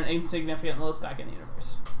specks on an insignificant little speck in the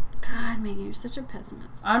universe. God, Megan, you're such a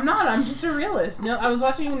pessimist. I'm not. I'm just a realist. No, I was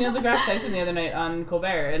watching Neil deGrasse Tyson the other night on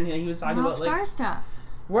Colbert, and he was talking about star stuff.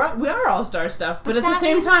 We are all star stuff, but at the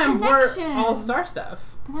same time, connection. We're all star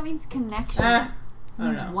stuff. But that means connection. It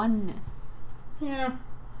means oneness. Yeah.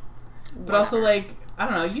 But also, like, I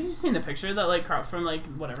don't know. You've just seen the picture that, like, from, like,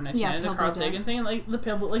 whatever, next year, the Carl Sagan thing, and, like, the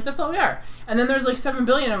pale blue. Like, that's all we are. And then there's, like, 7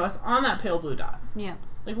 billion of us on that pale blue dot. Yeah.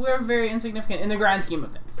 Like, we are very insignificant in the grand scheme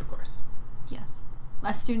of things, of course. Yes.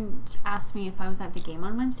 A student asked me if I was at the game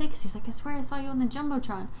on Wednesday, because he's like, I swear I saw you on the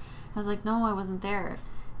Jumbotron. I was like, no, I wasn't there.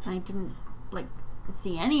 And I didn't, like,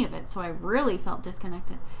 see any of it, so I really felt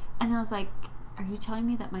disconnected. And I was like, are you telling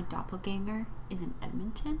me that my doppelganger is in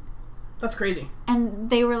Edmonton? That's crazy. And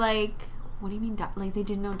they were like, what do you mean? Like, they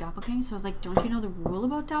didn't know doppelgangers? So I was like, don't you know the rule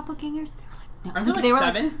about doppelgangers? They were like, no. Aren't there like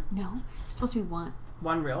 7? Like, no, you're supposed to be one.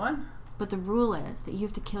 One real one? But the rule is that you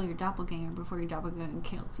have to kill your doppelganger before your doppelganger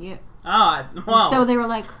kills you. Oh, wow. So they were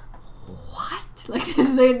like, what? Like,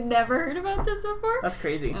 they'd never heard about this before? That's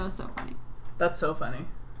crazy. It was so funny. That's so funny.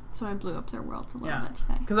 So I blew up their worlds a little bit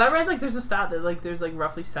today. Because I read, like, there's a stat that, like, there's, like,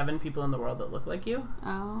 roughly 7 people in the world that look like you.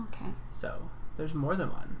 Oh, okay. So, there's more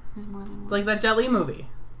than one. There's more than one. It's like that Jet Li movie.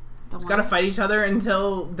 It's got to fight each other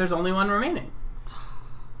until there's only one remaining.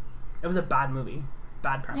 It was a bad movie.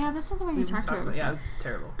 Bad premise. Yeah, this is what you talked about. Yeah, it's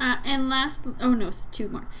terrible. And last, it's 2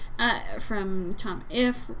 more. From Tom.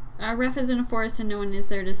 If Ref is in a forest and no one is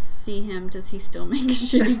there to see him, does he still make a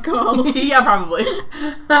shitty call? Yeah, probably.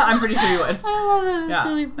 I'm pretty sure he would. I love that. That's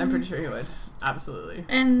really funny. I'm pretty sure he would. Absolutely.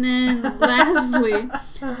 And then lastly,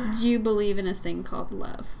 do you believe in a thing called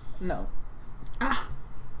love? No.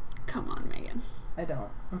 Come on, Megan. I don't.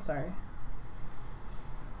 I'm sorry.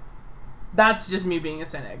 That's just me being a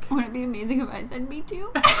cynic. Wouldn't it be amazing if I said me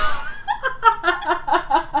too?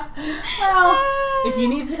 Well, if you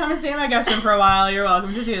need to come and stay in my guest room for a while, you're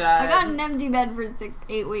welcome to do that. I got an empty bed for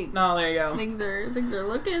 8 weeks. Oh, there you go. Things are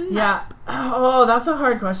looking. Yeah. Oh, that's a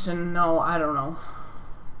hard question. No, I don't know.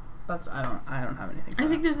 I don't have anything. I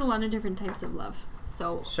think there's a lot of different types of love.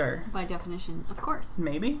 So sure. By definition, of course.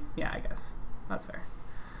 Maybe. Yeah, I guess that's fair.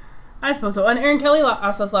 I suppose so. And Aaron Kelly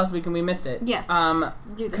asked us last week and we missed it. Yes.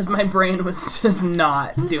 Because my brain was just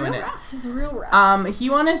not doing it. Rough. It was real rough. He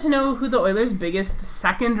wanted to know who the Oilers' biggest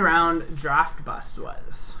second round draft bust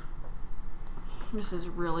was. This is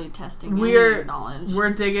really testing your knowledge. We're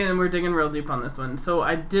digging real deep on this one. So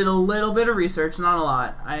I did a little bit of research, not a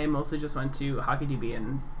lot. I mostly just went to HockeyDB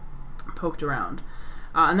and poked around.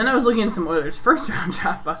 And then I was looking at some Oilers' first round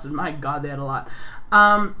draft busts. My God, they had a lot.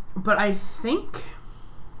 But I think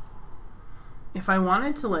if I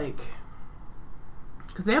wanted to,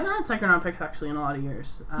 because they haven't had second round picks actually in a lot of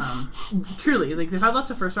years. Truly, they've had lots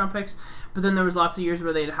of first round picks, but then there was lots of years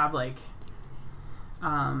where they'd have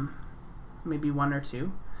maybe one or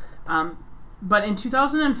two. But in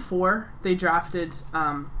 2004, they drafted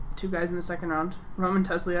two guys in the second round, Roman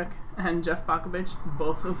Tesliak and Jeff Pakovich,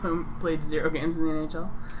 both of whom played 0 games in the NHL.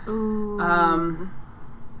 Ooh.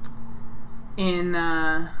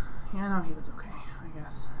 No, he was okay, I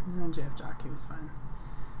guess. He's in JF Jock, he was fine.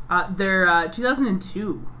 Their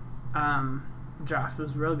 2002 draft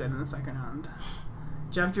was real good in the second round.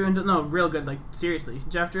 Jeff Drew real good, seriously.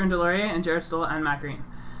 Jeff Drew and Delorier and Jared Stoll and Matt Green.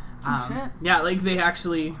 Shit. Yeah, they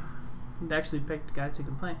actually picked guys who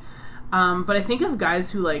can play. But I think of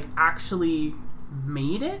guys who actually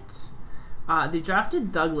made it. They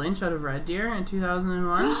drafted Doug Lynch out of Red Deer in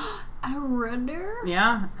 2001. Out of Red Deer?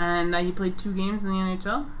 Yeah, and he played 2 games in the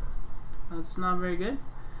NHL. That's not very good.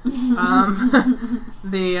 He played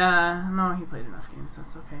enough games.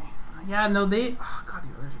 That's okay. The Oilers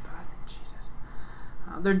are bad. Jesus.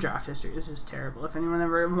 Their draft history is just terrible. If anyone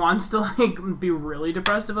ever wants to be really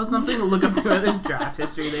depressed about something, look up the Oilers' draft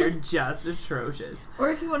history. They're just atrocious. Or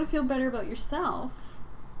if you want to feel better about yourself,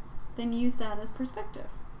 then use that as perspective.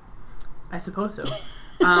 I suppose so.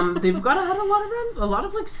 They've got a lot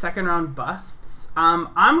of second round busts.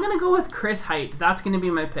 I'm gonna go with Chris Height. That's gonna be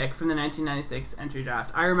my pick from the 1996 entry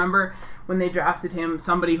draft. I remember when they drafted him,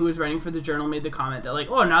 somebody who was writing for the Journal made the comment that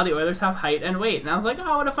now the Oilers have height and weight, and I was like,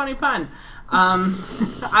 oh, what a funny pun.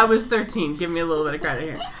 I was 13. Give me a little bit of credit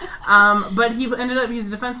here. But he's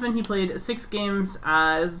a defenseman. He played 6 games,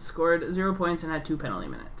 scored 0 points, and had 2 penalty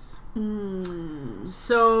minutes.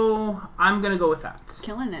 So I'm gonna go with that.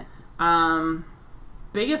 Killing it.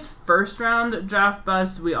 Biggest first round draft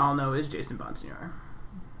bust we all know is Jason Bonsignor.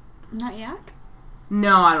 Not Yak?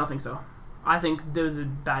 No, I don't think so. I think there was a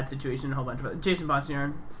bad situation in a whole bunch of it. Jason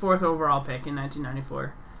Bonsignor, 4th overall pick in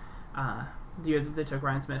 1994, the year that they took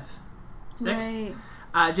Ryan Smith. 6th.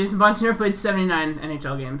 Right. Jason Bonsignor played 79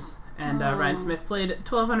 NHL games, and Ryan Smith played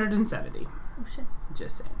 1,270. Oh shit!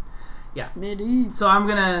 Just saying. Yeah. Smitty. So I'm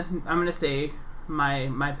gonna say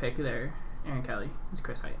my pick there, Aaron Kelly, is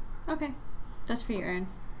Chris Height. Okay. That's for you, Aaron.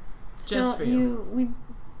 Still, just for you. We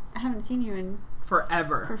haven't seen you in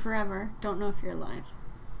forever. For forever. Don't know if you're alive.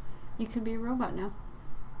 You could be a robot now.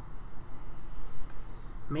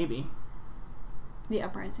 Maybe. The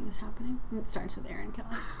uprising is happening. It starts with Aaron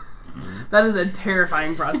Kelly. That is a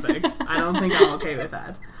terrifying prospect. I don't think I'm okay with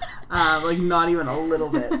that. Not even a little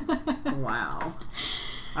bit. Wow.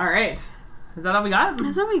 All right. Is that all we got?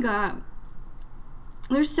 That's all we got.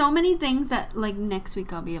 There's so many things that, next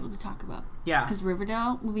week I'll be able to talk about. Yeah. Because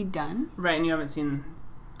Riverdale will be done. Right, and you haven't seen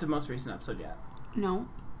the most recent episode yet. No.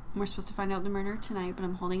 We're supposed to find out the murder tonight, but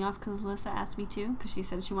I'm holding off because Alyssa asked me to, because she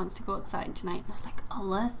said she wants to go outside tonight. And I was like,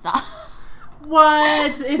 Alyssa.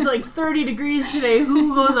 What? It's 30 degrees today.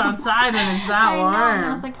 Who goes outside when it's that warm? I know, and I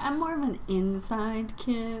was like, I'm more of an inside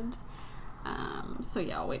kid. So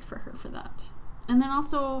yeah, I'll wait for her for that. And then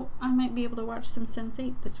also, I might be able to watch some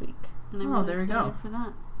Sense8 this week. And I'm really excited for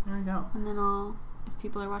that. There we go. And then if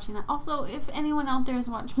people are watching that. Also, if anyone out there has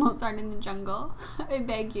watched Mozart in the Jungle, I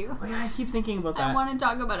beg you. Oh, yeah, I keep thinking about that. I want to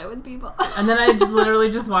talk about it with people. And then I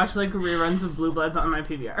literally just watch reruns of Blue Bloods on my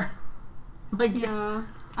PVR. Yeah.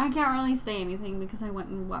 I can't really say anything because I went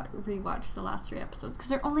and rewatched the last 3 episodes because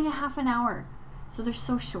they're only a half an hour. So they're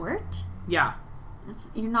so short. Yeah.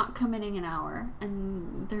 You're not committing an hour,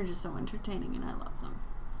 and they're just so entertaining, and I love them.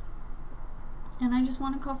 And I just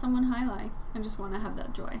want to call someone highlight. I just want to have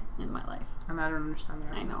that joy in my life. And I don't understand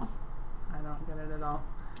that. I know. I don't get it at all.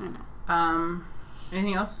 I know.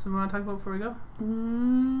 Anything else we want to talk about before we go?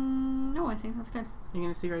 No, I think that's good. Are you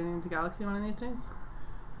going to see Guardians of the Galaxy one of these days?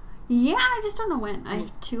 Yeah, I just don't know when. I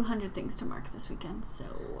have 200 things to mark this weekend, so...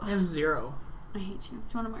 I have 0. I hate you.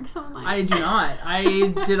 Do you want to mark some of mine? I do not.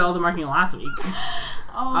 I did all the marking last week.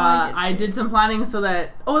 Oh, Oh, I did some planning so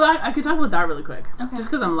that... I could talk about that really quick. Okay.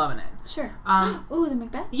 Just because I'm loving it. Sure. Ooh, the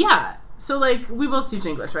Macbeth? Yeah. So, like, we both teach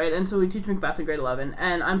English, right? And so we teach Macbeth in grade 11.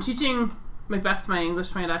 And I'm teaching Macbeth to my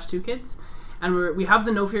English 20-2 kids. And we have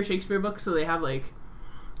the No Fear Shakespeare book, so they have, like,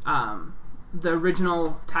 the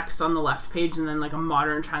original text on the left page and then, like, a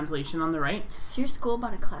modern translation on the right. So your school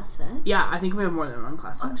bought a class set? Yeah, I think we have more than one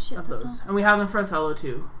class set of those. Awesome. And we have them for Othello,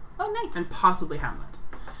 too. Oh, nice. And possibly Hamlet.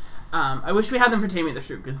 I wish we had them for Taming the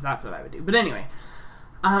Shrew, because that's what I would do. But anyway.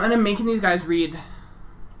 And I'm making these guys read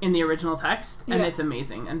in the original text, and it's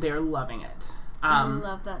amazing, and they're loving it. I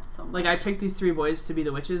love that so much. Like, I picked these 3 boys to be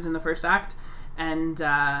the witches in the first act, and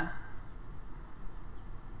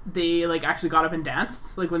they, like, actually got up and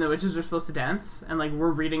danced, like, when the witches were supposed to dance, and, like, we're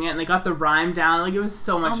reading it, and they got the rhyme down. Like, it was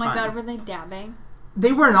so much fun. Oh my god, were they dabbing?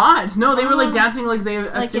 They were not. No, they were, like, dancing like they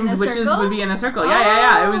assumed witches would be in a circle.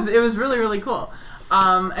 Yeah. It was really, really cool.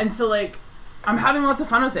 And so, like, I'm having lots of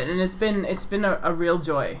fun with it, and it's been a real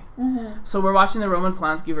joy. Mm-hmm. So we're watching the Roman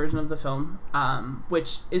Polanski version of the film,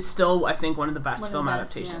 which is still, I think, one of the best film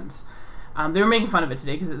adaptations. Yeah. They were making fun of it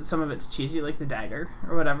today because some of it's cheesy, like the dagger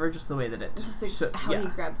or whatever, just the way that it... Just like how he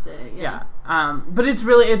grabs it, yeah. But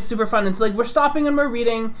it's super fun. It's like we're stopping and we're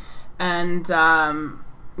reading, and...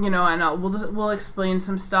 you know, and we'll explain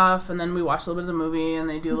some stuff, and then we watch a little bit of the movie, and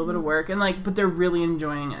they do a little bit of work, and like, but they're really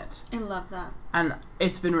enjoying it. I love that, and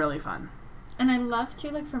it's been really fun. And I love too,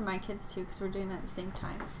 like for my kids too, because we're doing that at the same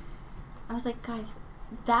time. I was like, guys,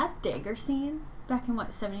 that dagger scene back in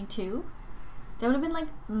 72, that would have been like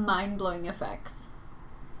mind-blowing effects.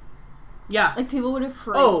 Yeah, like people would have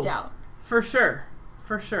freaked out. For sure.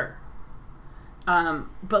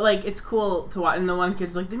 But like it's cool to watch, and the one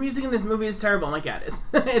kid's like, the music in this movie is terrible. I'm like, yeah, it is.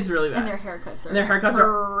 It's really bad. And their haircuts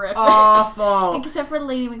are horrific. Awful. Except for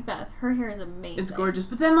Lady Macbeth, her hair is amazing. It's gorgeous.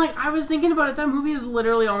 But then like I was thinking about it, that movie is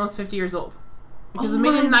literally almost 50 years old because it was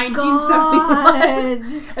made in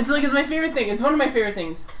 1971. And so like it's my favorite thing. It's one of my favorite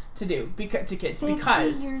things to do to kids 50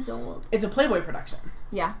 because years old. It's a Playboy production.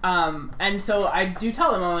 Yeah. And so I do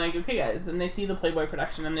tell them, I'm like, okay guys, and they see the Playboy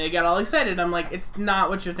production and they get all excited. I'm like, it's not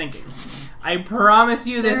what you're thinking. I promise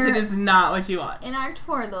you it is not what you want. In Act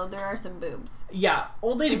 4 though, there are some boobs. Yeah,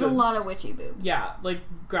 old lady boobs. There's a lot of witchy boobs. Yeah, like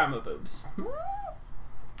grandma boobs.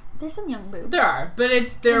 There's some young boobs. There are, but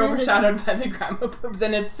they're overshadowed by the grandma boobs,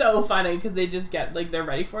 and it's so funny because they just get, like, they're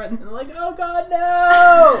ready for it, and they're like, oh god,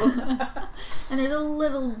 no! And there's a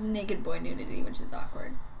little naked boy nudity, which is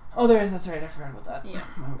awkward. Oh, there is, that's right, I forgot about that. Yeah.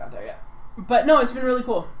 I haven't got there yet. But no, it's been really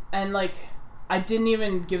cool, and, like, I didn't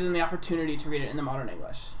even give them the opportunity to read it in the modern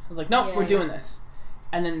English. I was like, nope, we're doing this.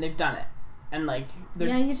 And then they've done it. And, like,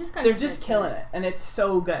 they're just killing it, and it's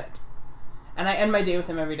so good. And I end my day with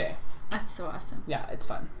them every day. That's so awesome. Yeah, it's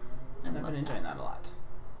fun. And I've been enjoying that a lot.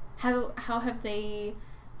 How have they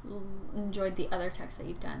enjoyed the other texts that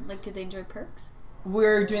you've done? Like, did they enjoy Perks?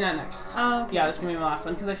 We're doing that next. Oh, okay. Yeah, that's going to be my last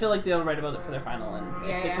one, because I feel like they'll write about it for their final, and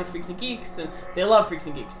it fits with Freaks and Geeks, and they love Freaks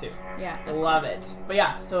and Geeks, too. Yeah, love it. But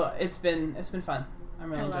yeah, so it's been fun.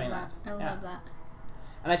 I'm really enjoying that. I love that.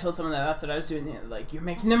 And I told someone that's what I was doing, like, you're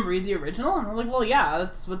making them read the original? And I was like, well, yeah,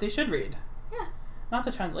 that's what they should read. Yeah. Not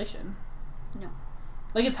the translation. No.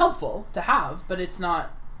 Like, it's helpful to have, but it's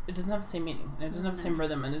not... It doesn't have the same meaning, and it doesn't have the same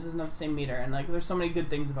rhythm, and it doesn't have the same meter, and like there's so many good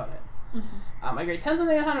things about it. Mm-hmm. My grade 10s on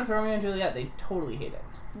the other hand with Romeo and Juliet, they totally hate it.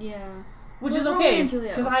 Yeah. Which is okay,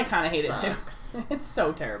 because I kind of hate it too. It's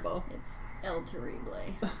so terrible. It's El Terrible.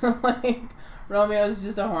 Like, Romeo's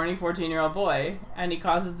just a horny 14-year-old boy, and he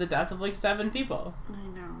causes the death of like 7 people. I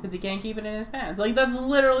know. Because he can't keep it in his pants. Like, that's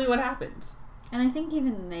literally what happens. And I think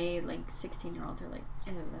even they, like, 16-year-olds are like,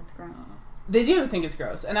 ew, that's gross. They do think it's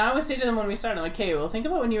gross. And I always say to them when we start, I'm like, okay, well, think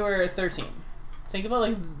about when you were 13. Think about,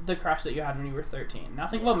 like, the crush that you had when you were 13. Now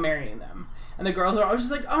think about marrying them. And the girls are always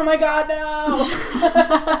just like, oh my god, no!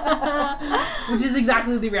 Which is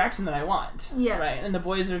exactly the reaction that I want. Yeah. Right? And the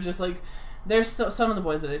boys are just like, there's still, some of the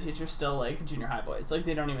boys that I teach are still, like, junior high boys. Like,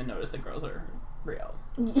 they don't even notice that girls are real.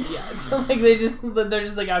 Yeah, so like they're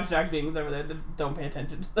just like abstract beings over there that don't pay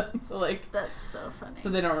attention to them. So like that's so funny. So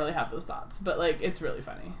they don't really have those thoughts, but like it's really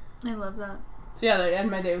funny. I love that. So yeah, I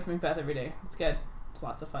end my day with Macbeth every day. It's good. It's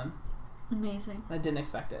lots of fun. Amazing. I didn't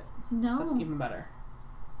expect it. No. So that's even better.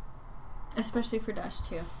 Especially for Dash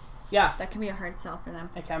too. Yeah. That can be a hard sell for them.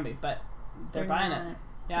 It can be, but they're buying it.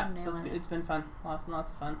 Yeah, so it's been fun. Lots and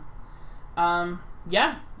lots of fun.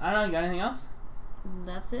 Yeah. I don't know. You got anything else?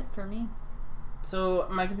 That's it for me. So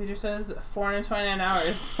my computer says 429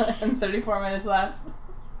 hours and 34 minutes left.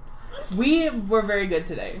 We were very good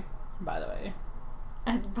today, by the way.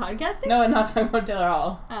 At podcasting? No, not talking about Taylor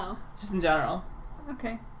Hall. Oh. Just in general.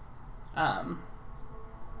 Okay.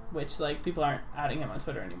 Which, like, people aren't adding him on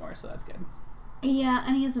Twitter anymore, so that's good. Yeah,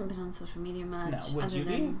 and he hasn't been on social media much. No, would you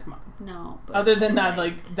be? Come on. No. But Other it's than just that,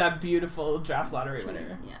 like, that beautiful draft lottery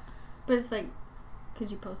winner. Yeah. But it's like, could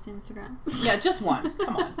you post to Instagram? Yeah, just one.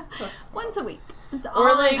 Come on. Once a week. That's all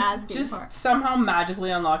Or, like, I'm asking just for. somehow magically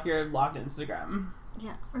unlock your locked Instagram.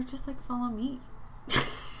 Yeah, or just, like, follow me.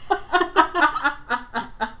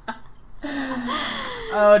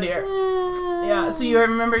 Oh, dear. Yeah, so you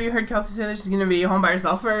remember you heard Kelsey say that she's going to be home by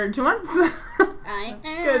herself for 2 months? I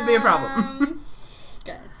am. Could be a problem.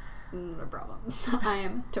 Guys, no problem. I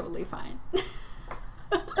am totally fine.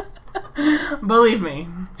 Believe me,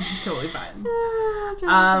 totally fine.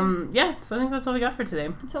 Yeah, so I think that's all we got for today.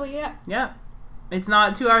 That's all we got. Yeah. It's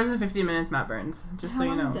not 2 hours and 15 minutes, Matt Burns. Just so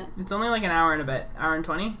you know. Is it? It's only like an hour and a bit. Hour and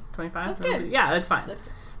 20? 25? That's good. Yeah, that's fine. That's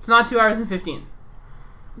good. It's not 2 hours and 15.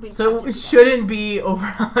 We So talked it about shouldn't be over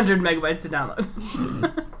 100 megabytes to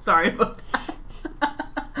download. Sorry about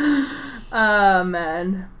that.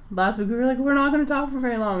 Man. Last week we were like, we're not going to talk for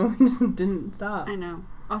very long. We just didn't stop. I know.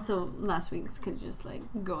 Also, last week's could just, like,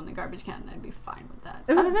 go in the garbage can and I'd be fine with that.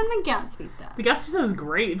 It was- Other than the Gatsby stuff. The Gatsby stuff was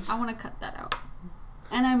great. I want to cut that out.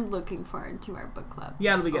 And I'm looking forward to our book club.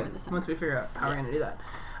 Yeah, it'll be over good the summer. once we figure out how we're going to do that.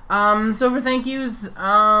 So for thank yous,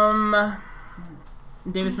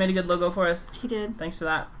 Davis made a good logo for us. He did. Thanks for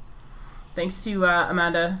that. Thanks to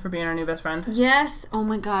Amanda for being our new best friend. Yes. Oh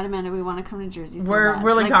my God, Amanda, we want to come to Jersey so We're bad.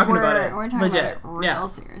 like talking about it. We're talking Legit. about it real Yeah.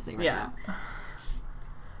 seriously right Yeah. now.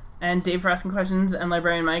 And Dave for asking questions, and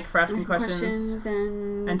Librarian Mike for asking questions.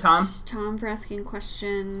 And Tom. Tom for asking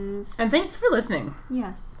questions. And thanks for listening.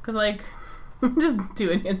 Yes. Because, like, we're just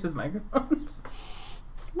 2 idiots with microphones.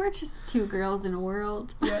 We're just 2 girls in a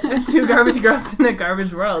world. Yeah. 2 garbage girls in a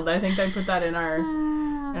garbage world. I think I put that in our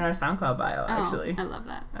SoundCloud bio, actually. I love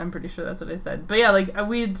that. I'm pretty sure that's what I said. But yeah, like,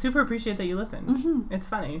 we super appreciate that you listen. Mm-hmm. It's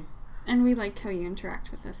funny. And we like how you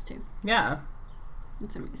interact with us, too. Yeah.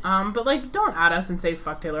 It's amazing. But, like, don't add us and say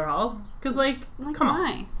fuck Taylor Hall. Because, like come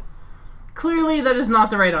why? on. Clearly, that is not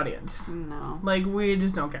the right audience. No. Like, we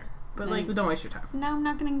just don't care. But, like, don't waste your time. Now I'm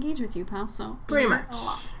not going to engage with you, pal, so Pretty you're much.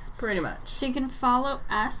 lost. Pretty much. So you can follow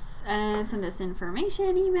us and send us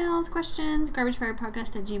information, emails, questions,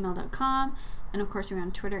 garbagefirepodcast@gmail.com. And, of course, we're on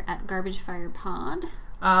Twitter @garbagefirepod.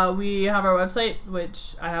 We have our website,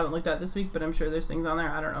 which I haven't looked at this week, but I'm sure there's things on there.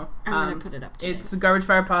 I don't know. I'm going to put it up today. It's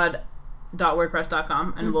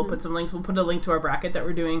garbagefirepod.wordpress.com, and we'll put some links. We'll put a link to our bracket that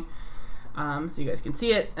we're doing, so you guys can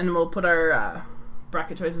see it, and we'll put our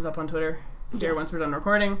bracket choices up on Twitter here once we're done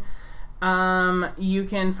recording. You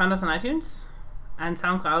can find us on iTunes and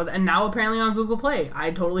SoundCloud, and now apparently on Google Play.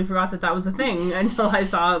 I totally forgot that was a thing until I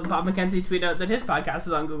saw Bob McKenzie tweet out that his podcast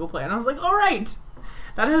is on Google Play, and I was like, all right,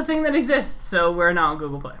 that is a thing that exists, so we're now on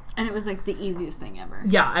Google Play. And it was like the easiest thing ever.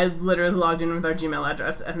 Yeah, I literally logged in with our Gmail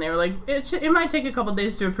address, and they were like, it might take a couple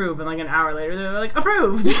days to approve, and like an hour later they were like,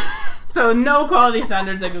 approved. So no quality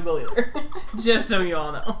standards at Google either. Just so you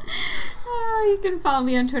all know. You can follow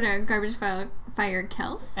me on Twitter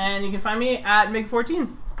 @GarbageFireKels. And you can find me at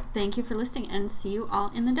Mig14. Thank you for listening, and see you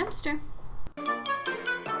all in the dumpster.